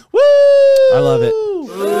 I love it.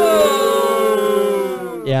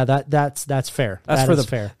 Yeah, that's fair. That's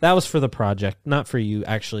fair. That was for the project, not for you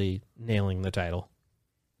actually nailing the title.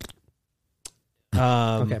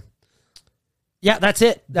 Okay. Yeah, that's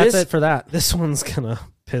it. That's it for that. This one's gonna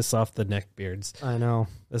piss off the neckbeards. I know.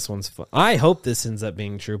 This one's fun. I hope this ends up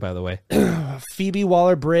being true, by the way. Phoebe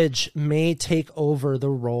Waller-Bridge may take over the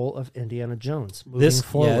role of Indiana Jones moving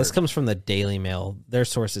forward. Yeah, this comes from the Daily Mail. Their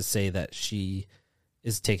sources say that she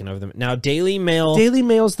is taking over them. Now, Daily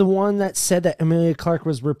Mail's the one that said that Emilia Clarke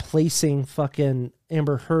was replacing fucking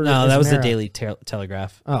Amber Heard. No, as that was Mara. the Daily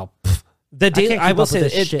Telegraph. Oh, The Daily. can't I keep will up with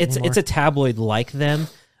say this shit it's anymore. a tabloid like them,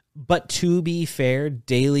 but to be fair,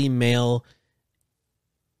 Daily Mail,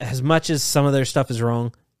 as much as some of their stuff is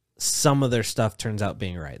wrong, some of their stuff turns out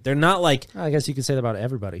being right. They're not like, I guess you could say that about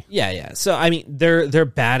everybody. yeah. So I mean, their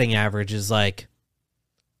batting average is like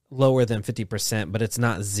lower than 50%, but it's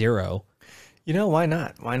not zero. You know, why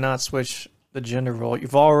not? Why not switch the gender role?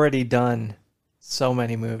 You've already done so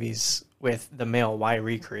many movies with the male. Why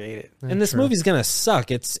recreate it? And this movie's gonna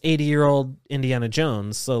suck. It's 80-year-old Indiana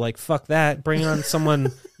Jones, so like fuck that. Bring on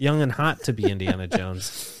someone young and hot to be Indiana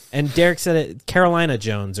Jones. And Derek said it, Carolina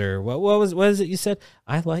Jones, or what is it you said?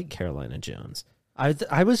 I like Carolina Jones.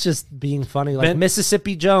 I was just being funny, like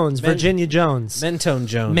Mississippi Jones, Virginia Jones, Mentone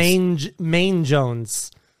Jones, Maine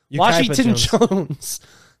Jones, Ukaipa Washington Jones. Jones.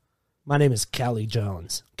 My name is Cali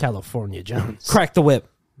Jones, California Jones. Crack the whip.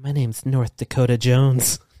 My name's North Dakota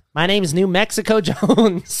Jones. My name is New Mexico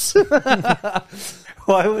Jones.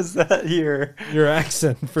 Why was that Your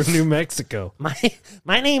accent for New Mexico. My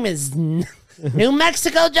name is New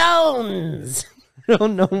Mexico Jones. I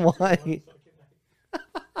don't know why.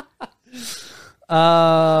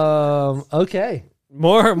 Okay.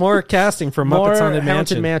 More casting from More Muppets Haunted Haunted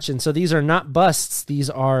Mansion. Mansion. So these are not busts. These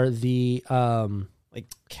are the Like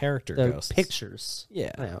character ghosts. pictures.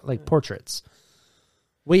 Yeah. Like portraits.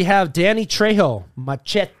 We have Danny Trejo,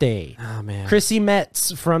 Machete. Oh man. Chrissy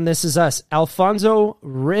Metz from This Is Us. Alfonso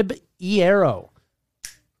Ribeiro.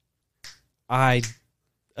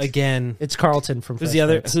 It's Carlton from Who's Fresh the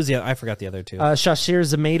other? Prince. Who's the other? I forgot the other two. Shashir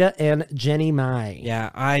Zameda and Jenny Mai. Yeah,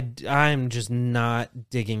 I'm just not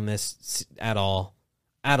digging this at all.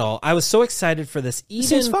 I was so excited for this. It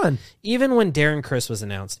seems fun. Even when Darren Criss was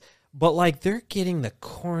announced. But like they're getting the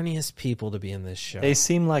corniest people to be in this show. They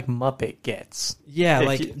seem like Muppet gets.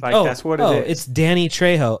 Yeah, that's what it is. It's Danny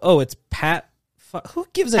Trejo. Oh, it's Pat. Who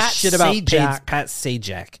gives a Pat shit about Sajak. Pat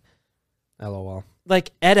Sajak? LOL.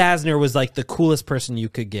 Like Ed Asner was like the coolest person you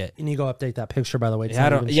could get. You need to go update that picture, by the way. It's Yeah,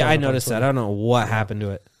 not even showing I up on noticed that. Twitter. I don't know what happened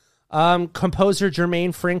to it. Composer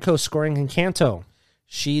Jermaine Franco scoring Encanto,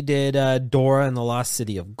 She did Dora and the Lost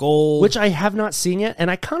City of Gold, which I have not seen yet,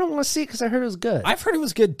 and I kind of want to see it because I heard it was good. I've heard it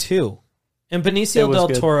was good too. And It Benicio was del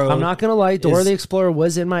good. Toro. I'm not gonna lie, Dora is- the Explorer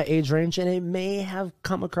was in my age range, and it may have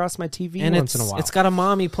come across my TV and once in a while. It's got a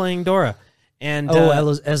mommy playing Dora. And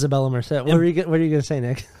Isabella Merced. What are you gonna say,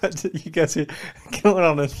 Nick? You guys are going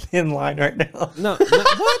on a thin line right now. no,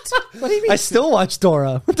 what? What do you mean? I still watch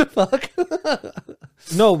Dora. What the fuck?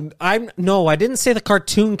 I didn't say the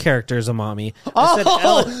cartoon character is a mommy.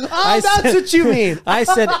 That's what you mean. I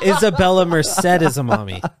said Isabella Merced is a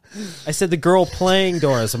mommy. I said the girl playing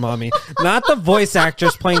Dora is a mommy, not the voice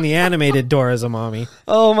actress playing the animated Dora is a mommy.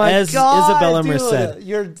 Oh my As god, Isabella dude.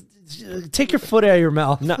 Merced. Take your foot out of your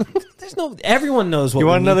mouth. No, there's no. Everyone knows what. You we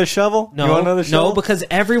want mean. another shovel? No, You want another shovel? no, because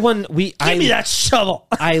everyone Give me that shovel.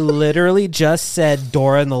 I literally just said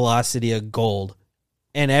Dora and the Lost City of Gold,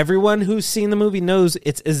 and everyone who's seen the movie knows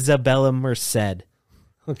it's Isabella Merced,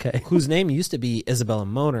 Okay. whose name used to be Isabella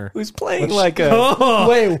Moner. Who's playing like a... Oh,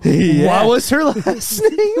 Wait, yeah. what was her last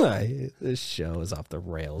name? This show is off the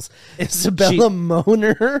rails. Isabella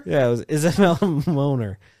Moner. Yeah, it was Isabella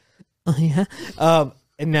Moner. Oh yeah.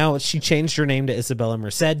 And now she changed her name to Isabella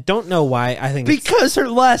Merced. Don't know why. I think Because her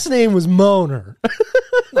last name was Moner.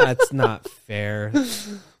 that's not fair.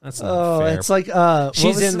 That's not fair. It's like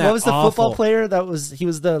She's in that what was the awful- football player that was he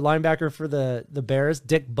was the linebacker for the Bears,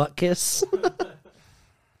 Dick Buttkiss.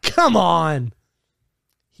 Come on.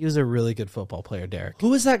 He was a really good football player, Derek. Who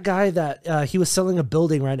was that guy that he was selling a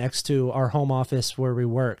building right next to our home office where we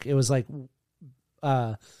work? It was like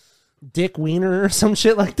Dick Wiener or some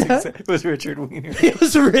shit like that. It was Richard Wiener. It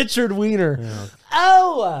was Richard Wiener. Yeah.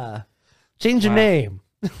 Oh, change your name.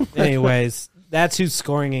 Anyways, that's who's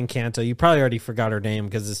scoring in Kanto. You probably already forgot her name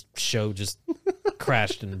because this show just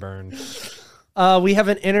crashed and burned. We have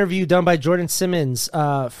an interview done by Jordan Simmons,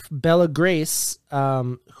 Bella Grace,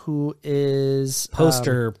 who is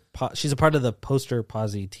she's a part of the Poster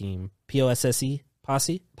Posse team.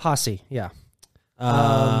 Posse? Posse. Yeah.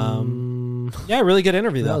 Yeah, really good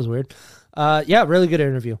interview, That though. was weird. Yeah, really good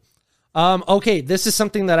interview. Okay, this is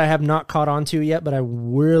something that I have not caught on to yet, but I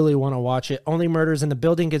really want to watch it. Only Murders in the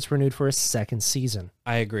Building gets renewed for a second season.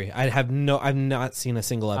 I agree. I've not seen a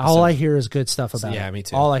single episode. All I hear is good stuff about it. Yeah, me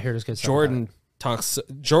too. All I hear is good stuff about it.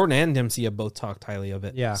 Jordan and Dempsey have both talked highly of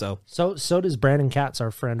it. Yeah. So So does Brandon Katz,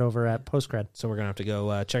 our friend over at Postgrad. we're going to have to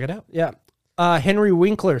go check it out. Yeah. Henry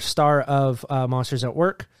Winkler, star of Monsters at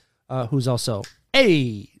Work, who's also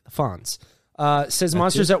Fonz, says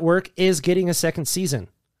Monsters at Work is getting a second season.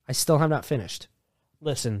 I still have not finished.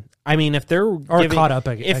 Listen, I mean, if they're Caught up,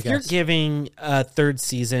 I if you're guess. giving a third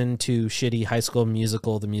season to shitty High School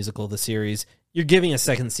Musical, the series, you're giving a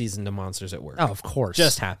second season to Monsters at Work. Oh, of course.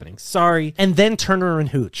 Just happening. Sorry. And then Turner and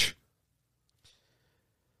Hooch.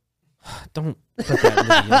 Don't put that into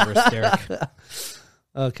the universe, Derek.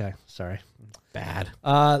 Okay, sorry. Bad.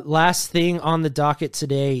 Last thing on the docket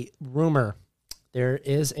today, rumor. There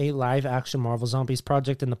is a live-action Marvel Zombies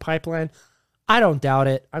project in the pipeline. I don't doubt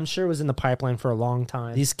it. I'm sure it was in the pipeline for a long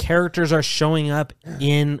time. These characters are showing up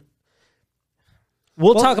in...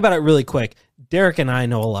 We'll talk about it really quick. Derek and I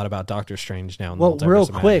know a lot about Doctor Strange now. In the Well, Multiverse real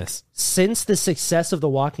of quick, Madness. since the success of The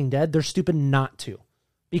Walking Dead, they're stupid not to.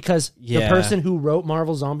 Because the Yeah. person who wrote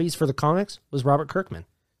Marvel Zombies for the comics was Robert Kirkman.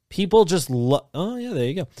 People just love... Oh, yeah, there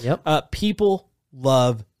you go. Yep. People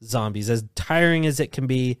love zombies. As tiring as it can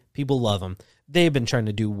be, people love them. They've been trying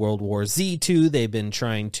to do World War Z 2. They've been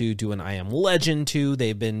trying to do an I Am Legend 2.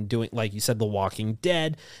 They've been doing, like you said, The Walking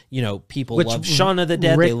Dead. You know, people love Shaun of the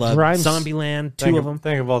Dead. Rick they love Grimes- Zombieland. Two of them.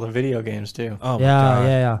 Think of all the video games too. Oh, my Yeah, God.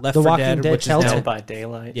 yeah. Left The 4 Walking Dead, Dead which is Telltale. now... Dead by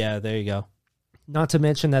Daylight. Yeah, there you go. Not to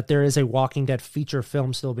mention that there is a Walking Dead feature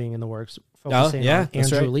film still being in the works, focusing yeah, on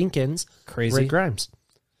that's Andrew right. Lincoln's Crazy. Rick Grimes.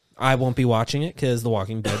 I won't be watching it because The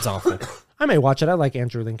Walking Dead's awful. I may watch it. I like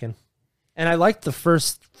Andrew Lincoln. And I liked the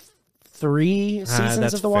first 3 seasons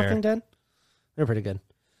that's of The fair. Walking Dead. They're pretty good.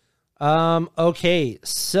 Okay,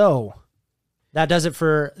 so that does it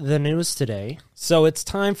for the news today. So it's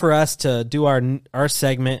time for us to do our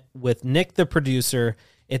segment with Nick, the producer.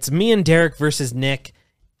 It's me and Derek versus Nick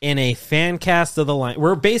in a fan cast of The Lion.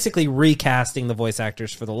 We're basically recasting the voice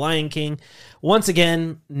actors for The Lion King. Once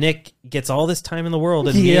again, Nick gets all this time in the world,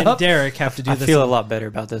 and me and Yep. Derek have to do I this. feel a lot better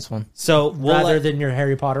about this one. So we'll Rather let- than your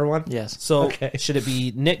Harry Potter one. Yes. So Okay. should it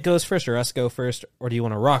be Nick goes first or us go first? Or do you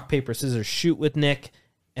want to rock, paper, scissors, shoot with Nick?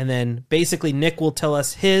 And then basically Nick will tell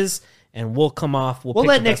us his, and we'll come off. We'll pick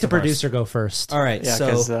let the Nick, best the of ours. producer, go first. All right, Yeah, so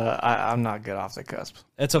because I'm not good off the cusp.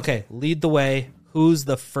 it's okay. Lead the way. Who's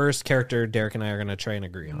the first character Derek and I are going to try and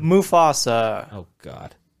agree on? Mufasa. Oh,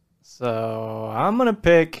 God. So I'm gonna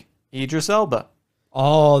pick Idris Elba.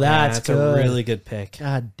 Oh, that's That's good. a really good pick.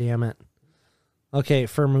 God damn it. Okay,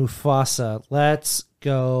 for Mufasa, let's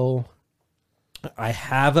go. I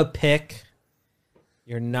have a pick.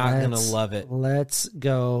 You're not going to love it. Let's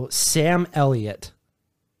go Sam Elliott.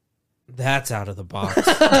 That's out of the box.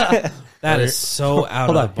 That is so out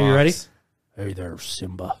Hold of on, the box. are you ready? Hey there,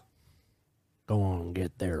 Simba. Go on and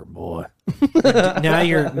get there, boy.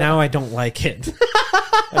 Now I don't like it.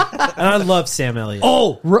 And I love Sam Elliott.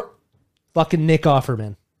 Oh, fucking Nick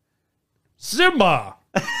Offerman. Simba.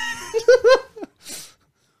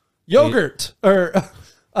 Yogurt. Or,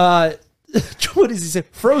 what does he say?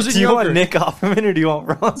 Frozen Do you yogurt. want Nick Offerman or do you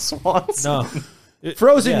want Ron Swanson? No.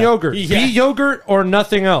 Frozen Yeah. yogurt. Yeah. Be yogurt or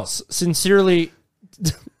nothing else. Sincerely,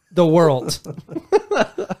 the world.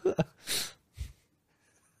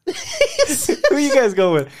 Who you guys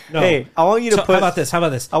go with? No. Hey, I want you to So, put. how about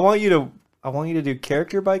this? I want you to do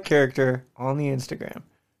character by character on the Instagram.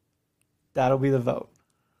 That'll be the vote.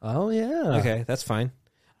 Oh, yeah. Okay, that's fine.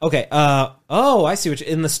 Okay. I see what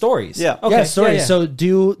in the stories. Yeah. Okay. Yeah, story. yeah. So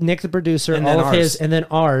do Nick the producer, And all then of his, ours. and then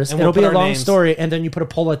ours. And It'll we'll be put a our long names. story, and then you put a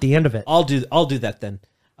poll at the end of it. I'll do that then.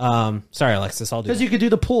 Sorry, Alexis, I'll do Because that. you could do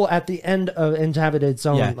the pool at the end of and have it its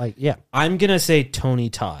own. Yeah. Like, yeah. I'm gonna say Tony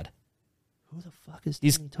Todd. Who the fuck is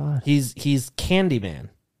He's- Tony Todd? He's Candyman.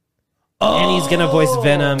 And he's gonna voice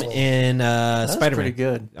Venom in That's Spider-Man. pretty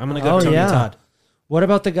good. I'm gonna go Oh, Tony yeah. Todd. What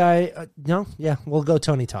about the guy? No, yeah, we'll go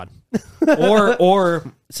Tony Todd.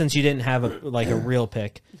 Or since you didn't have a real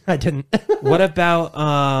pick, I didn't. what about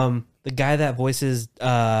the guy that voices oh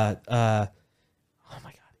my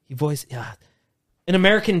god, he voiced in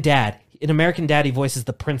American Dad. In American Dad, he voices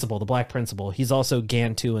the principal, the black principal. He's also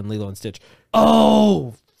Gantu in Lilo and Stitch.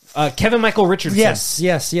 Oh, Kevin Michael Richardson.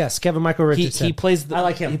 yes. Kevin Michael Richardson. He plays the I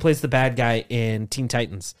like him. He plays the bad guy in Teen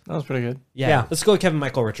Titans. That was pretty good. Yeah. Let's go with Kevin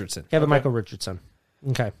Michael Richardson. Kevin Michael Richardson.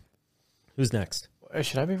 Okay. Who's next?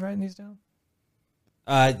 Should I be writing these down?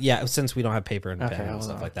 Yeah, since we don't have paper and Okay, pen and hold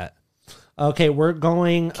stuff on. like that. Okay, we're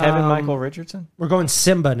going Kevin Michael Richardson? We're going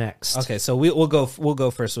Simba next. Okay, so we'll go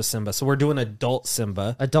first with Simba. So we're doing adult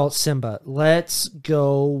Simba. Adult Simba. Let's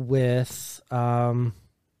go with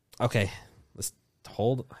Okay, let's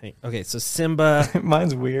hold. Okay, so Simba.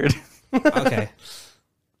 Mine's weird. Okay,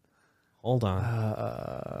 hold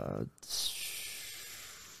on.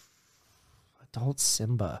 Adult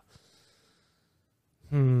Simba.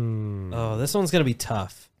 Oh, this one's gonna be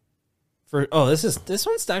tough. This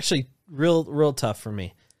one's actually real tough for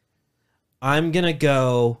me. I'm gonna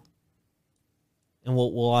go, and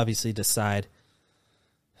we'll obviously decide.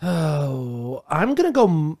 Oh, I'm gonna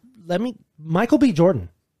go. Michael B. Jordan.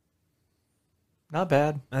 Not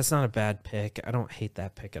bad. That's not a bad pick. I don't hate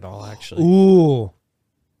that pick at all. Actually, Ooh,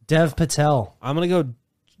 Dev Patel. I'm gonna go.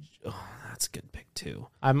 Oh, that's a good pick too.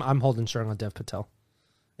 I'm holding strong on Dev Patel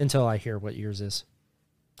until I hear what yours is.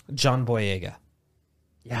 John Boyega.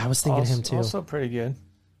 Yeah, I was thinking him too. Also pretty good.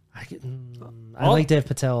 I like Dev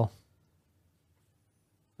Patel.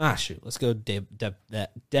 Ah, shoot. Let's go Dev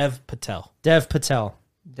Patel. Dev Patel.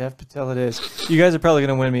 Dev Patel it is. You guys are probably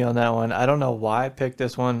going to win me on that one. I don't know why I picked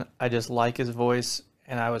this one. I just like his voice,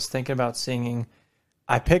 and I was thinking about singing.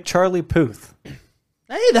 I picked Charlie Puth.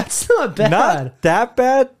 Hey, that's not bad. Not that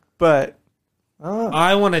bad, but...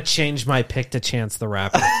 I want to change my pick to Chance the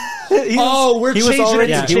Rapper. We're changing it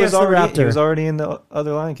to Chance the Rapper. He was already in the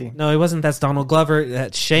other Lion King. No, he wasn't. That's Donald Glover.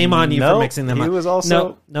 Shame on you for mixing them up. He was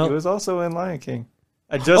also no. He was also in Lion King.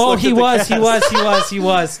 I just Oh, looked he at the was. cast. He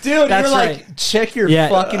was. Dude, That's you're right. like, check your Yeah.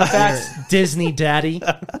 fucking facts, Disney daddy.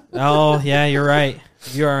 Oh, yeah, you're right.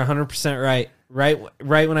 You are 100% right. Right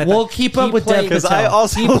when I We'll thought keep up with Dev Because Patel. I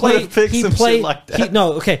also would have picked some shit like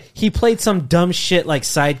that. He played some dumb shit like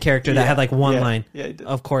side character that Yeah, had like one yeah, line. yeah, he did.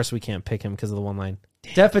 Of course, we can't pick him because of the one line.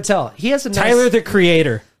 Dev Patel. He has a nice... Tyler the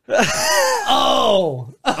Creator.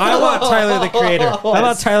 Oh! I want Tyler the Creator. How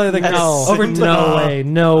about Tyler the Creator? No, no way.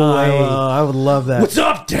 No way. I would love that. What's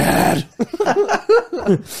up, Dad?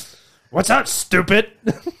 What's up, stupid?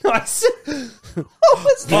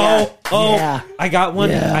 Oh, I got one.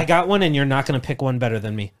 Yeah. I got one, and you're not going to pick one better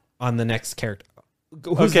than me on the next character.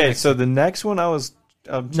 Who's Okay, next? so the next one I'm just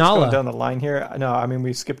Nala. going down the line here. No, I mean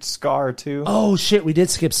we skipped Scar too. Oh, shit. We did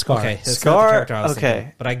skip Scar. Okay, that's Scar, not the character I was okay.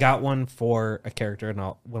 thinking, but I got one for a character, and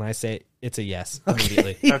when I say it, it's a yes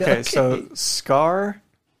immediately. Okay, so Scar,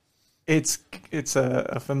 it's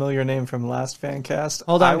a familiar name from last fan cast.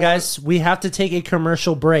 Hold on, I guys. We have to take a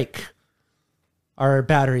commercial break. Our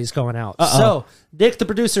battery's going out. So, Nick, the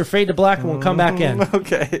producer, fade to black, and we'll come back in.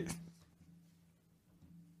 Okay.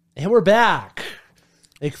 And we're back.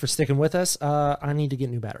 Thank you for sticking with us. I need to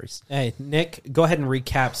get new batteries. Hey, Nick, go ahead and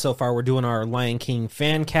recap. So far, we're doing our Lion King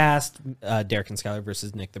fan cast. Derek and Skylar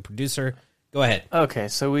versus Nick, the producer. Go ahead. Okay,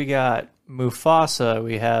 so we got Mufasa.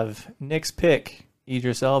 We have Nick's pick,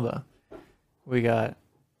 Idris Elba. We got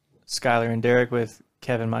Skylar and Derek with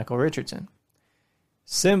Kevin Michael Richardson.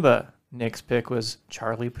 Simba, Nick's pick was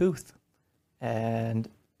Charlie Puth. And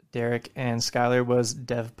Derek and Skylar was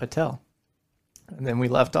Dev Patel. And then we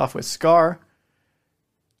left off with Scar.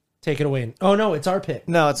 Take it away. Oh, no, it's our pick.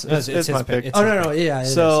 No, it's It's my his pick. pick. Oh, no, yeah. it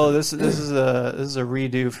So is. this is a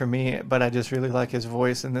redo for me, but I just really like his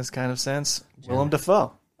voice in this kind of sense. Willem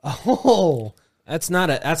Dafoe. Oh. That's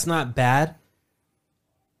not bad.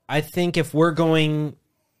 I think if we're going,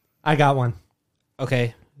 I got one.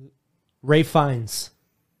 okay, Ray Fiennes.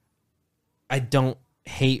 I don't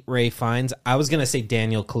hate Ray Fiennes. I was gonna say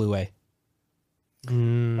Daniel Kaluuya.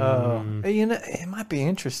 Oh, you know, it might be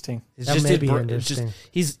interesting. It's That just may his be br- interesting. It's just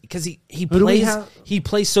he's because he do we plays have? he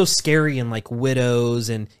plays so scary in like Widows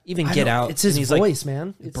and even I Get know, Out. It's his and he's voice,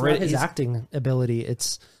 man. It's Brit- not his he's- acting ability.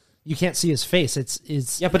 It's you can't see his face. It's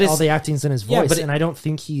Yeah, but all it's- the acting's in his Yeah, voice, but and I don't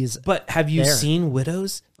think he's. But have you there. seen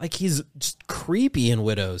Widows? Like he's just creepy in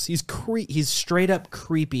Widows. He's straight up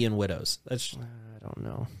creepy in Widows. That's I don't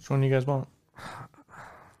know. Which one do you guys want?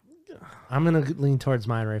 I'm gonna lean towards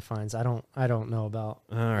mine. Ray Fiennes. I don't know about.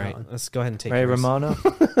 All right, let's go ahead and take Ray yours. Romano.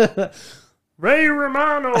 Ray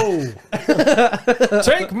Romano.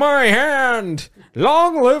 Take my hand.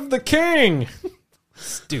 Long live the king.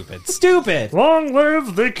 Stupid. Long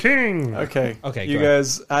live the king. Okay. Okay, You go ahead.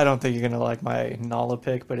 guys, I don't think you're going to like my Nala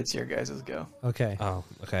pick, but it's your guys' go. Okay. Oh,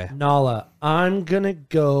 okay. Nala. I'm gonna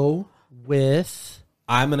go with.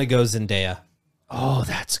 I'm gonna go Zendaya. Oh,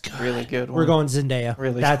 that's good. Really good one. We're going Zendaya.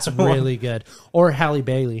 Really That's good one. really good. Or Halle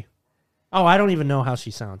Bailey. Oh, I don't even know how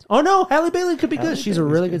she sounds. Oh no, Halle Bailey could be Halle good. She's a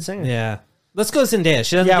Bailey's really good. good singer. Yeah. Let's go Zendaya.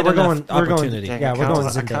 She doesn't Yeah, get we're enough going- we're going- opportunity. Dang, Yeah, I we're kinda going wanna-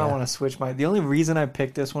 I kind Zendaya. of want to switch my... The only reason I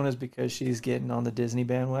picked this one is because she's getting on the Disney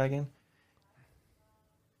bandwagon.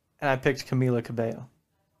 And I picked Camila Cabello.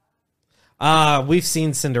 We've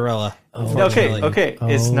seen Cinderella. Okay, unfortunately. okay.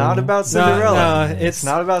 It's Oh. not about Cinderella. no, it's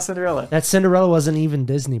not about Cinderella. That Cinderella wasn't even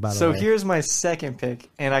Disney, by the So way. here's my second pick,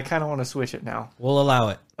 and I kind of want to switch it now. We'll allow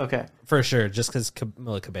it Okay. for sure, just because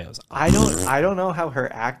Camila Cabello's. I don't know how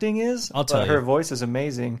her acting is, I'll tell but you. her voice is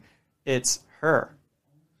amazing. It's her.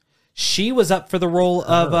 She was up for the role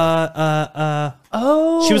of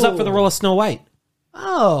Oh, She was up for the role of Snow White.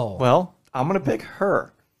 Oh, Well, I'm gonna pick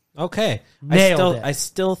her. Okay, Nailed it. I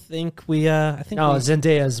still think we. I think no, we,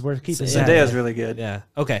 Zendaya's. We're keeping Yeah, Zendaya's yeah. really good. Yeah.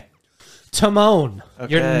 Okay. Timon.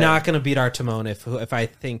 Okay. You're not gonna beat our Timon if I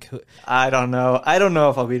think. I don't know. I don't know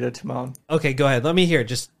if I'll beat a Timon. Okay, go ahead. Let me hear.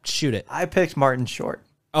 Just shoot it. I picked Martin Short.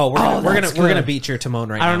 Oh, we're that's gonna good. beat your Timon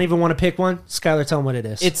right now. I don't even want to pick one. Skylar, tell him what it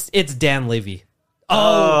is. It's Dan Levy.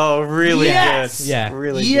 Oh, really yes! good. Yeah.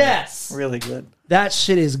 Really Yes! good. Really good. that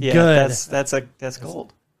shit is Yeah, good. that's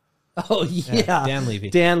gold. Oh yeah. Dan Levy.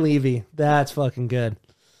 Dan Levy. That's fucking good.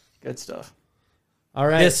 Good stuff. All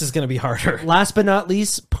right. This is gonna be harder. Last but not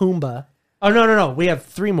least, Pumbaa. Oh no. We have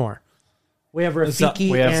three more. We have Rafiki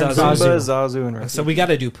We have and Zazu. Pumbaa, Zazu. Zazu, and Rafiki. So we got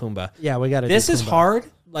to do Pumbaa. Yeah, we got to. This is hard.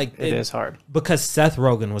 Like It is hard. because Seth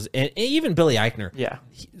Rogen was, and even Billy Eichner. Yeah.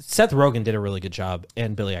 Seth Rogen did a really good job,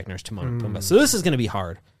 and Billy Eichner's Timon and Pumbaa. So this is going to be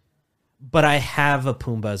hard. But I have a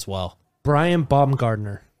Pumbaa as well. Brian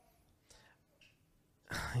Baumgartner.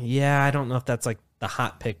 Yeah, I don't know if that's like the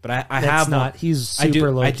hot pick, but I That's have not. one. He's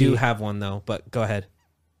super low. I do key. have one though, but go ahead.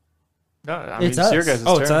 No, I mean, It's it's your us. guys'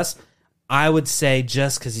 Oh, turn. it's us. I would say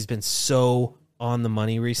just because he's been so on the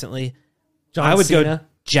money recently, John I would Cena. go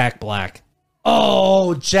Jack Black.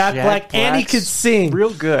 Oh, Jack, Jack Black, and he Black's could sing.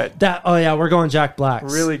 Real good. That. Oh yeah, we're going Jack Black.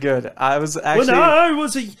 Really good. I was actually... when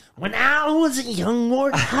I was a young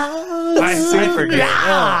warthog. I super good.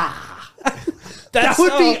 That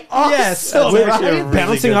would be awesome. Yes, That's right? actually a really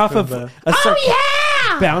bouncing good off Pumbaa.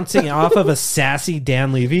 of bouncing off of a sassy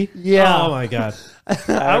Dan Levy. Yeah. Oh my god.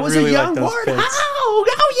 I was really a young like those warthog. picks.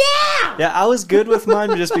 Oh yeah. Yeah, I was good with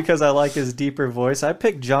mine just because I like his deeper voice. I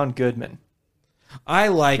picked John Goodman. I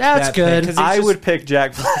like That's that good. pick, 'cause he's I just- would pick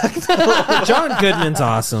Jack Black. John Goodman's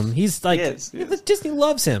awesome. He's like He is. Disney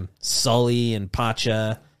loves him. Sully and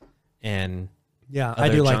Pacha and Yeah, other I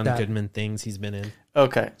do like John that. Goodman things he's been in.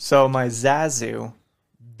 Okay, so my Zazu.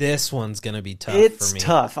 This one's gonna be tough It's for me.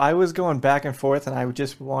 tough. I was going back and forth, and I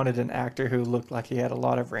just wanted an actor who looked like he had a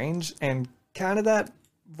lot of range and kind of that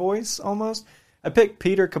voice almost. I picked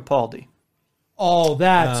Peter Capaldi. Oh,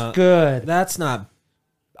 that's good. That's not.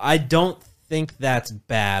 I don't think that's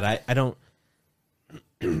bad. I don't.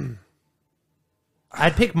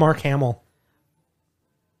 I'd pick Mark Hamill.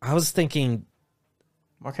 I was thinking.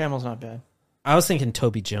 Mark Hamill's not bad. I was thinking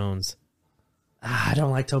Toby Jones. I don't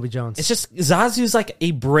like Toby Jones. It's just Zazu's like a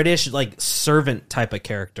British like servant type of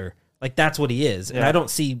character. Like that's what he is. And Yeah.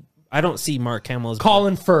 I don't see Mark Hamill as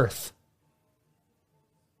Colin Firth.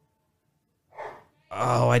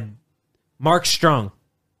 Mark Strong.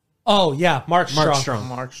 Oh yeah, Mark Strong.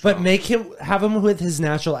 Strong. But have him with his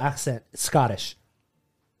natural accent, Scottish.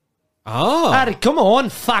 Oh. Harry, come on,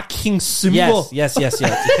 fucking Simba. Yes. It's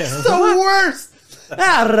the worst.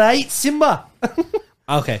 All right, Simba.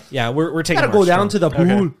 Okay. Yeah, we're taking. Gotta Mark go down to Strong. the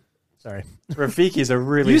pool. Okay. Sorry, Rafiki's a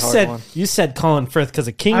really You hard one. said Colin Firth because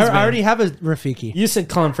of Kingsman. I already have a Rafiki. You said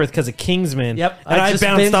Colin Firth because of Kingsman. Yep, And I I just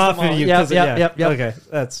bounced binged off them of all. you. Yep, 'cause of- yep. Okay,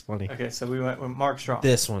 that's funny. Okay, so we went with Mark Strong.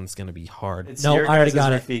 This one's gonna be hard. It's No, your I already guys'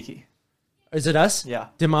 got it. Rafiki. Is it us? Yeah.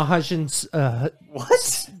 Dimahajan's.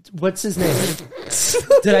 What? What's his name?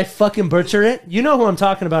 Did I fucking butcher it? You know who I'm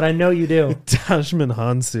talking about. I know you do. Dajman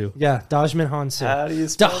Hansu. Yeah, Dajman Hansu. How do you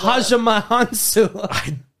spell that? Dajman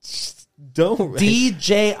Hansu. Don't.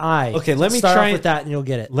 DJI. Okay, let me Start try off and- with that, and you'll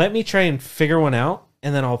get it. Let me try and figure one out,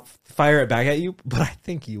 and then I'll fire it back at you. But I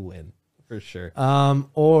think you win for sure.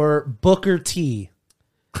 Or Booker T.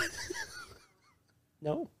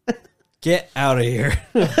 No. Get out of here.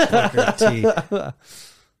 Booker T.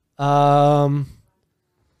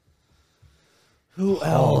 Who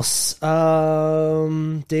else?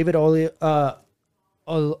 David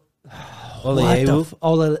Oliewu.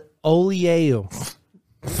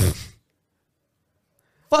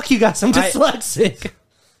 Fuck you guys, I'm dyslexic.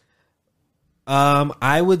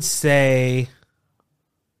 I would say.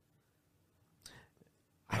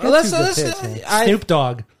 Snoop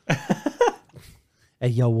Dogg. Hey,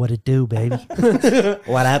 yo, what it do, baby?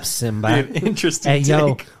 What up, Simba? Dude, interesting. Hey,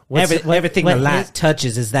 yo, Everything the light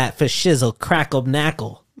touches is that for shizzle, crackle,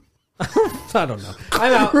 knackle. I don't know.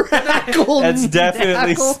 I'm out. That's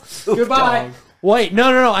definitely Snoop Goodbye. Dogg. Wait,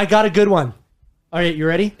 no. I got a good one. All right, you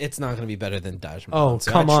ready? It's not going to be better than Dodge. Oh,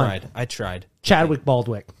 so come on. I tried. Chadwick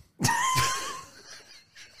Baldwick.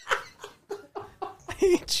 I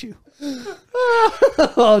hate you.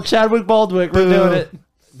 Oh, Chadwick Baldwick. We're doing it.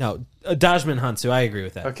 No, Dajman Hunsu. I agree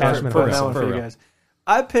with that. Okay, Dodgeman for Hunsu. that one for you guys.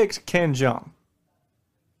 I picked Ken Jeong.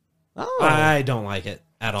 Oh. I don't like it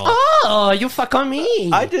at all. Oh, you fuck on me.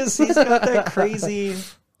 He's got that crazy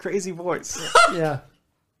voice. Yeah.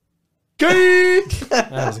 I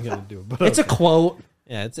wasn't going to do it. But It's a quote.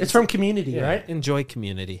 yeah, It's from Community, yeah, right? Enjoy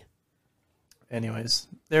Community. Anyways,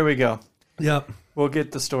 there we go. Yep. We'll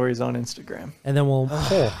get the stories on Instagram. And then we'll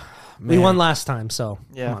pull. We won last time, so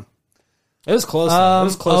Yeah. come on. It was close. It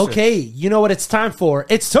was closer. Okay, you know what it's time for?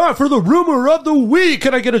 It's time for the rumor of the week.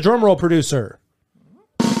 Can I get a drum roll, producer?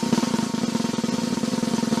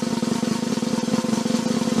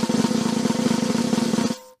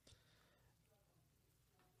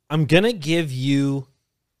 I'm going to give you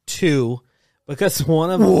 2 because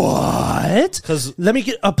one of What? Because Let me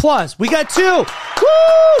get applause. We got 2. Woo!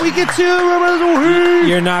 We get 2 rumors of the week.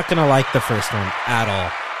 you're not going to like the first one at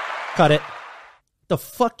all. Cut it. The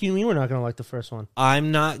fuck you mean we're not going to like the first one?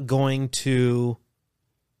 I'm not going to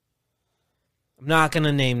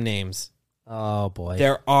name names. Oh, boy.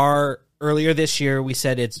 There are, earlier this year, we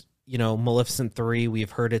said it's, Maleficent 3.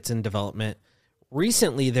 We've heard it's in development.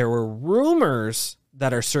 Recently, there were rumors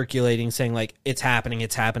that are circulating saying, like, it's happening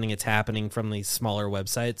from these smaller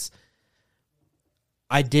websites.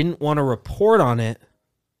 I didn't want to report on it.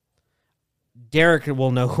 Derek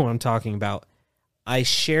will know who I'm talking about. I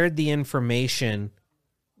shared the information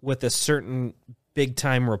with a certain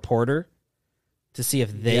big-time reporter to see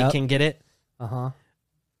if they can get it. Uh-huh.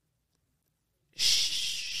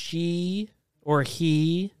 She or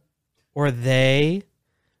he or they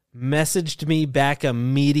messaged me back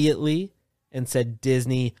immediately and said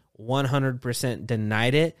Disney 100%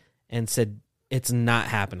 denied it and said it's not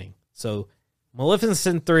happening. So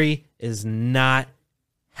Maleficent 3 is not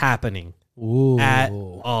happening at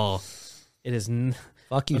all. It is...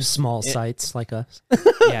 Fuck you, small sites like us.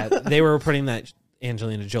 Yeah, they were reporting that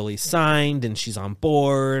Angelina Jolie signed and she's on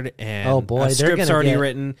board and Oh, boy, a they're script's gonna already get-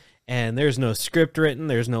 written and there's no script written.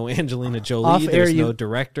 There's no Angelina Jolie. Off air, There's no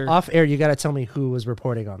director. Off air, you got to tell me who was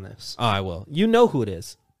reporting on this. Oh, I will. You know who it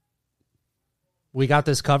is. We got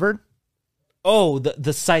this covered? Oh,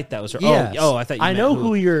 the site that was... Yes. Oh, I thought you I meant know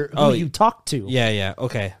who you talked to. Yeah.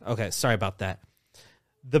 Okay. Sorry about that.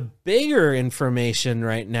 The bigger information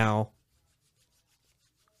right now,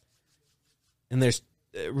 and there's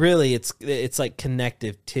really it's like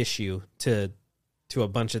connective tissue to a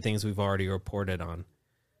bunch of things we've already reported on.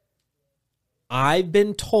 I've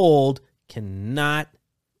been told cannot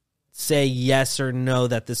say yes or no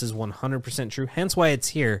that this is 100% true. Hence why it's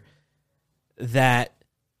here that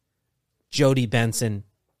Jodie Benson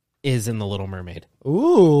is in The Little Mermaid.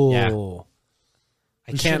 Ooh. Yeah.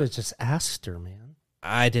 We should have just asked her, man.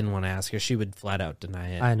 I didn't want to ask her. She would flat out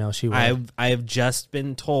deny it. I know she would. I have just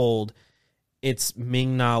been told it's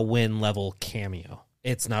Ming-Na Wen level cameo.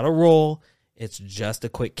 It's not a role. It's just a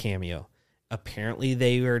quick cameo. Apparently,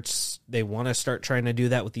 they want to start trying to do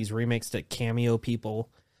that with these remakes to cameo people.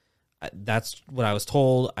 That's what I was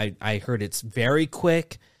told. I heard it's very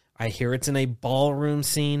quick. I hear it's in a ballroom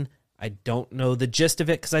scene. I don't know the gist of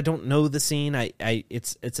it because I don't know the scene.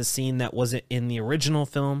 It's a scene that wasn't in the original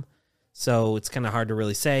film, so it's kind of hard to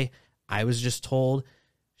really say. I was just told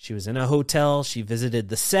she was in a hotel. She visited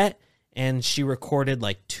the set and she recorded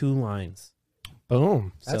like 2 lines.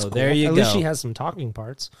 Boom. That's So cool. there you At go. least she has some talking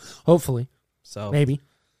parts. Hopefully. So Maybe.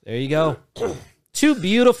 there you go. 2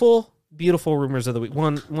 beautiful rumors of the week.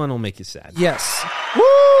 One will make you sad. Yes.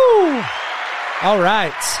 Woo! All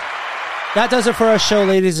right. That does it for our show,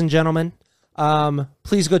 ladies and gentlemen.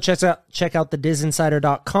 Please go check out the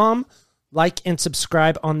DisInsider.com. Like and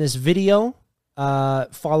subscribe on this video.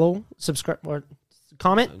 Follow, subscribe, or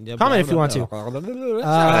comment if you want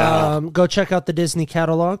to. Go check out the Disney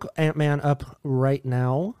catalog. Ant-Man up right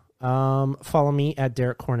now. Follow me at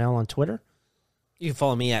Derek Cornell on Twitter. You can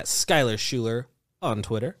follow me at Skylar Schuler on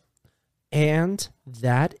Twitter. And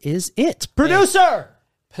that is it. Producer!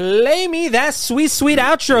 Play me that sweet, sweet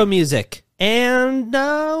outro music. And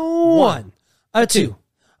a 1, a 2,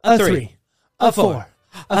 a 3, a 4,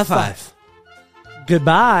 a 5.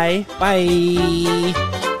 Goodbye.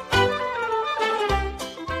 Bye.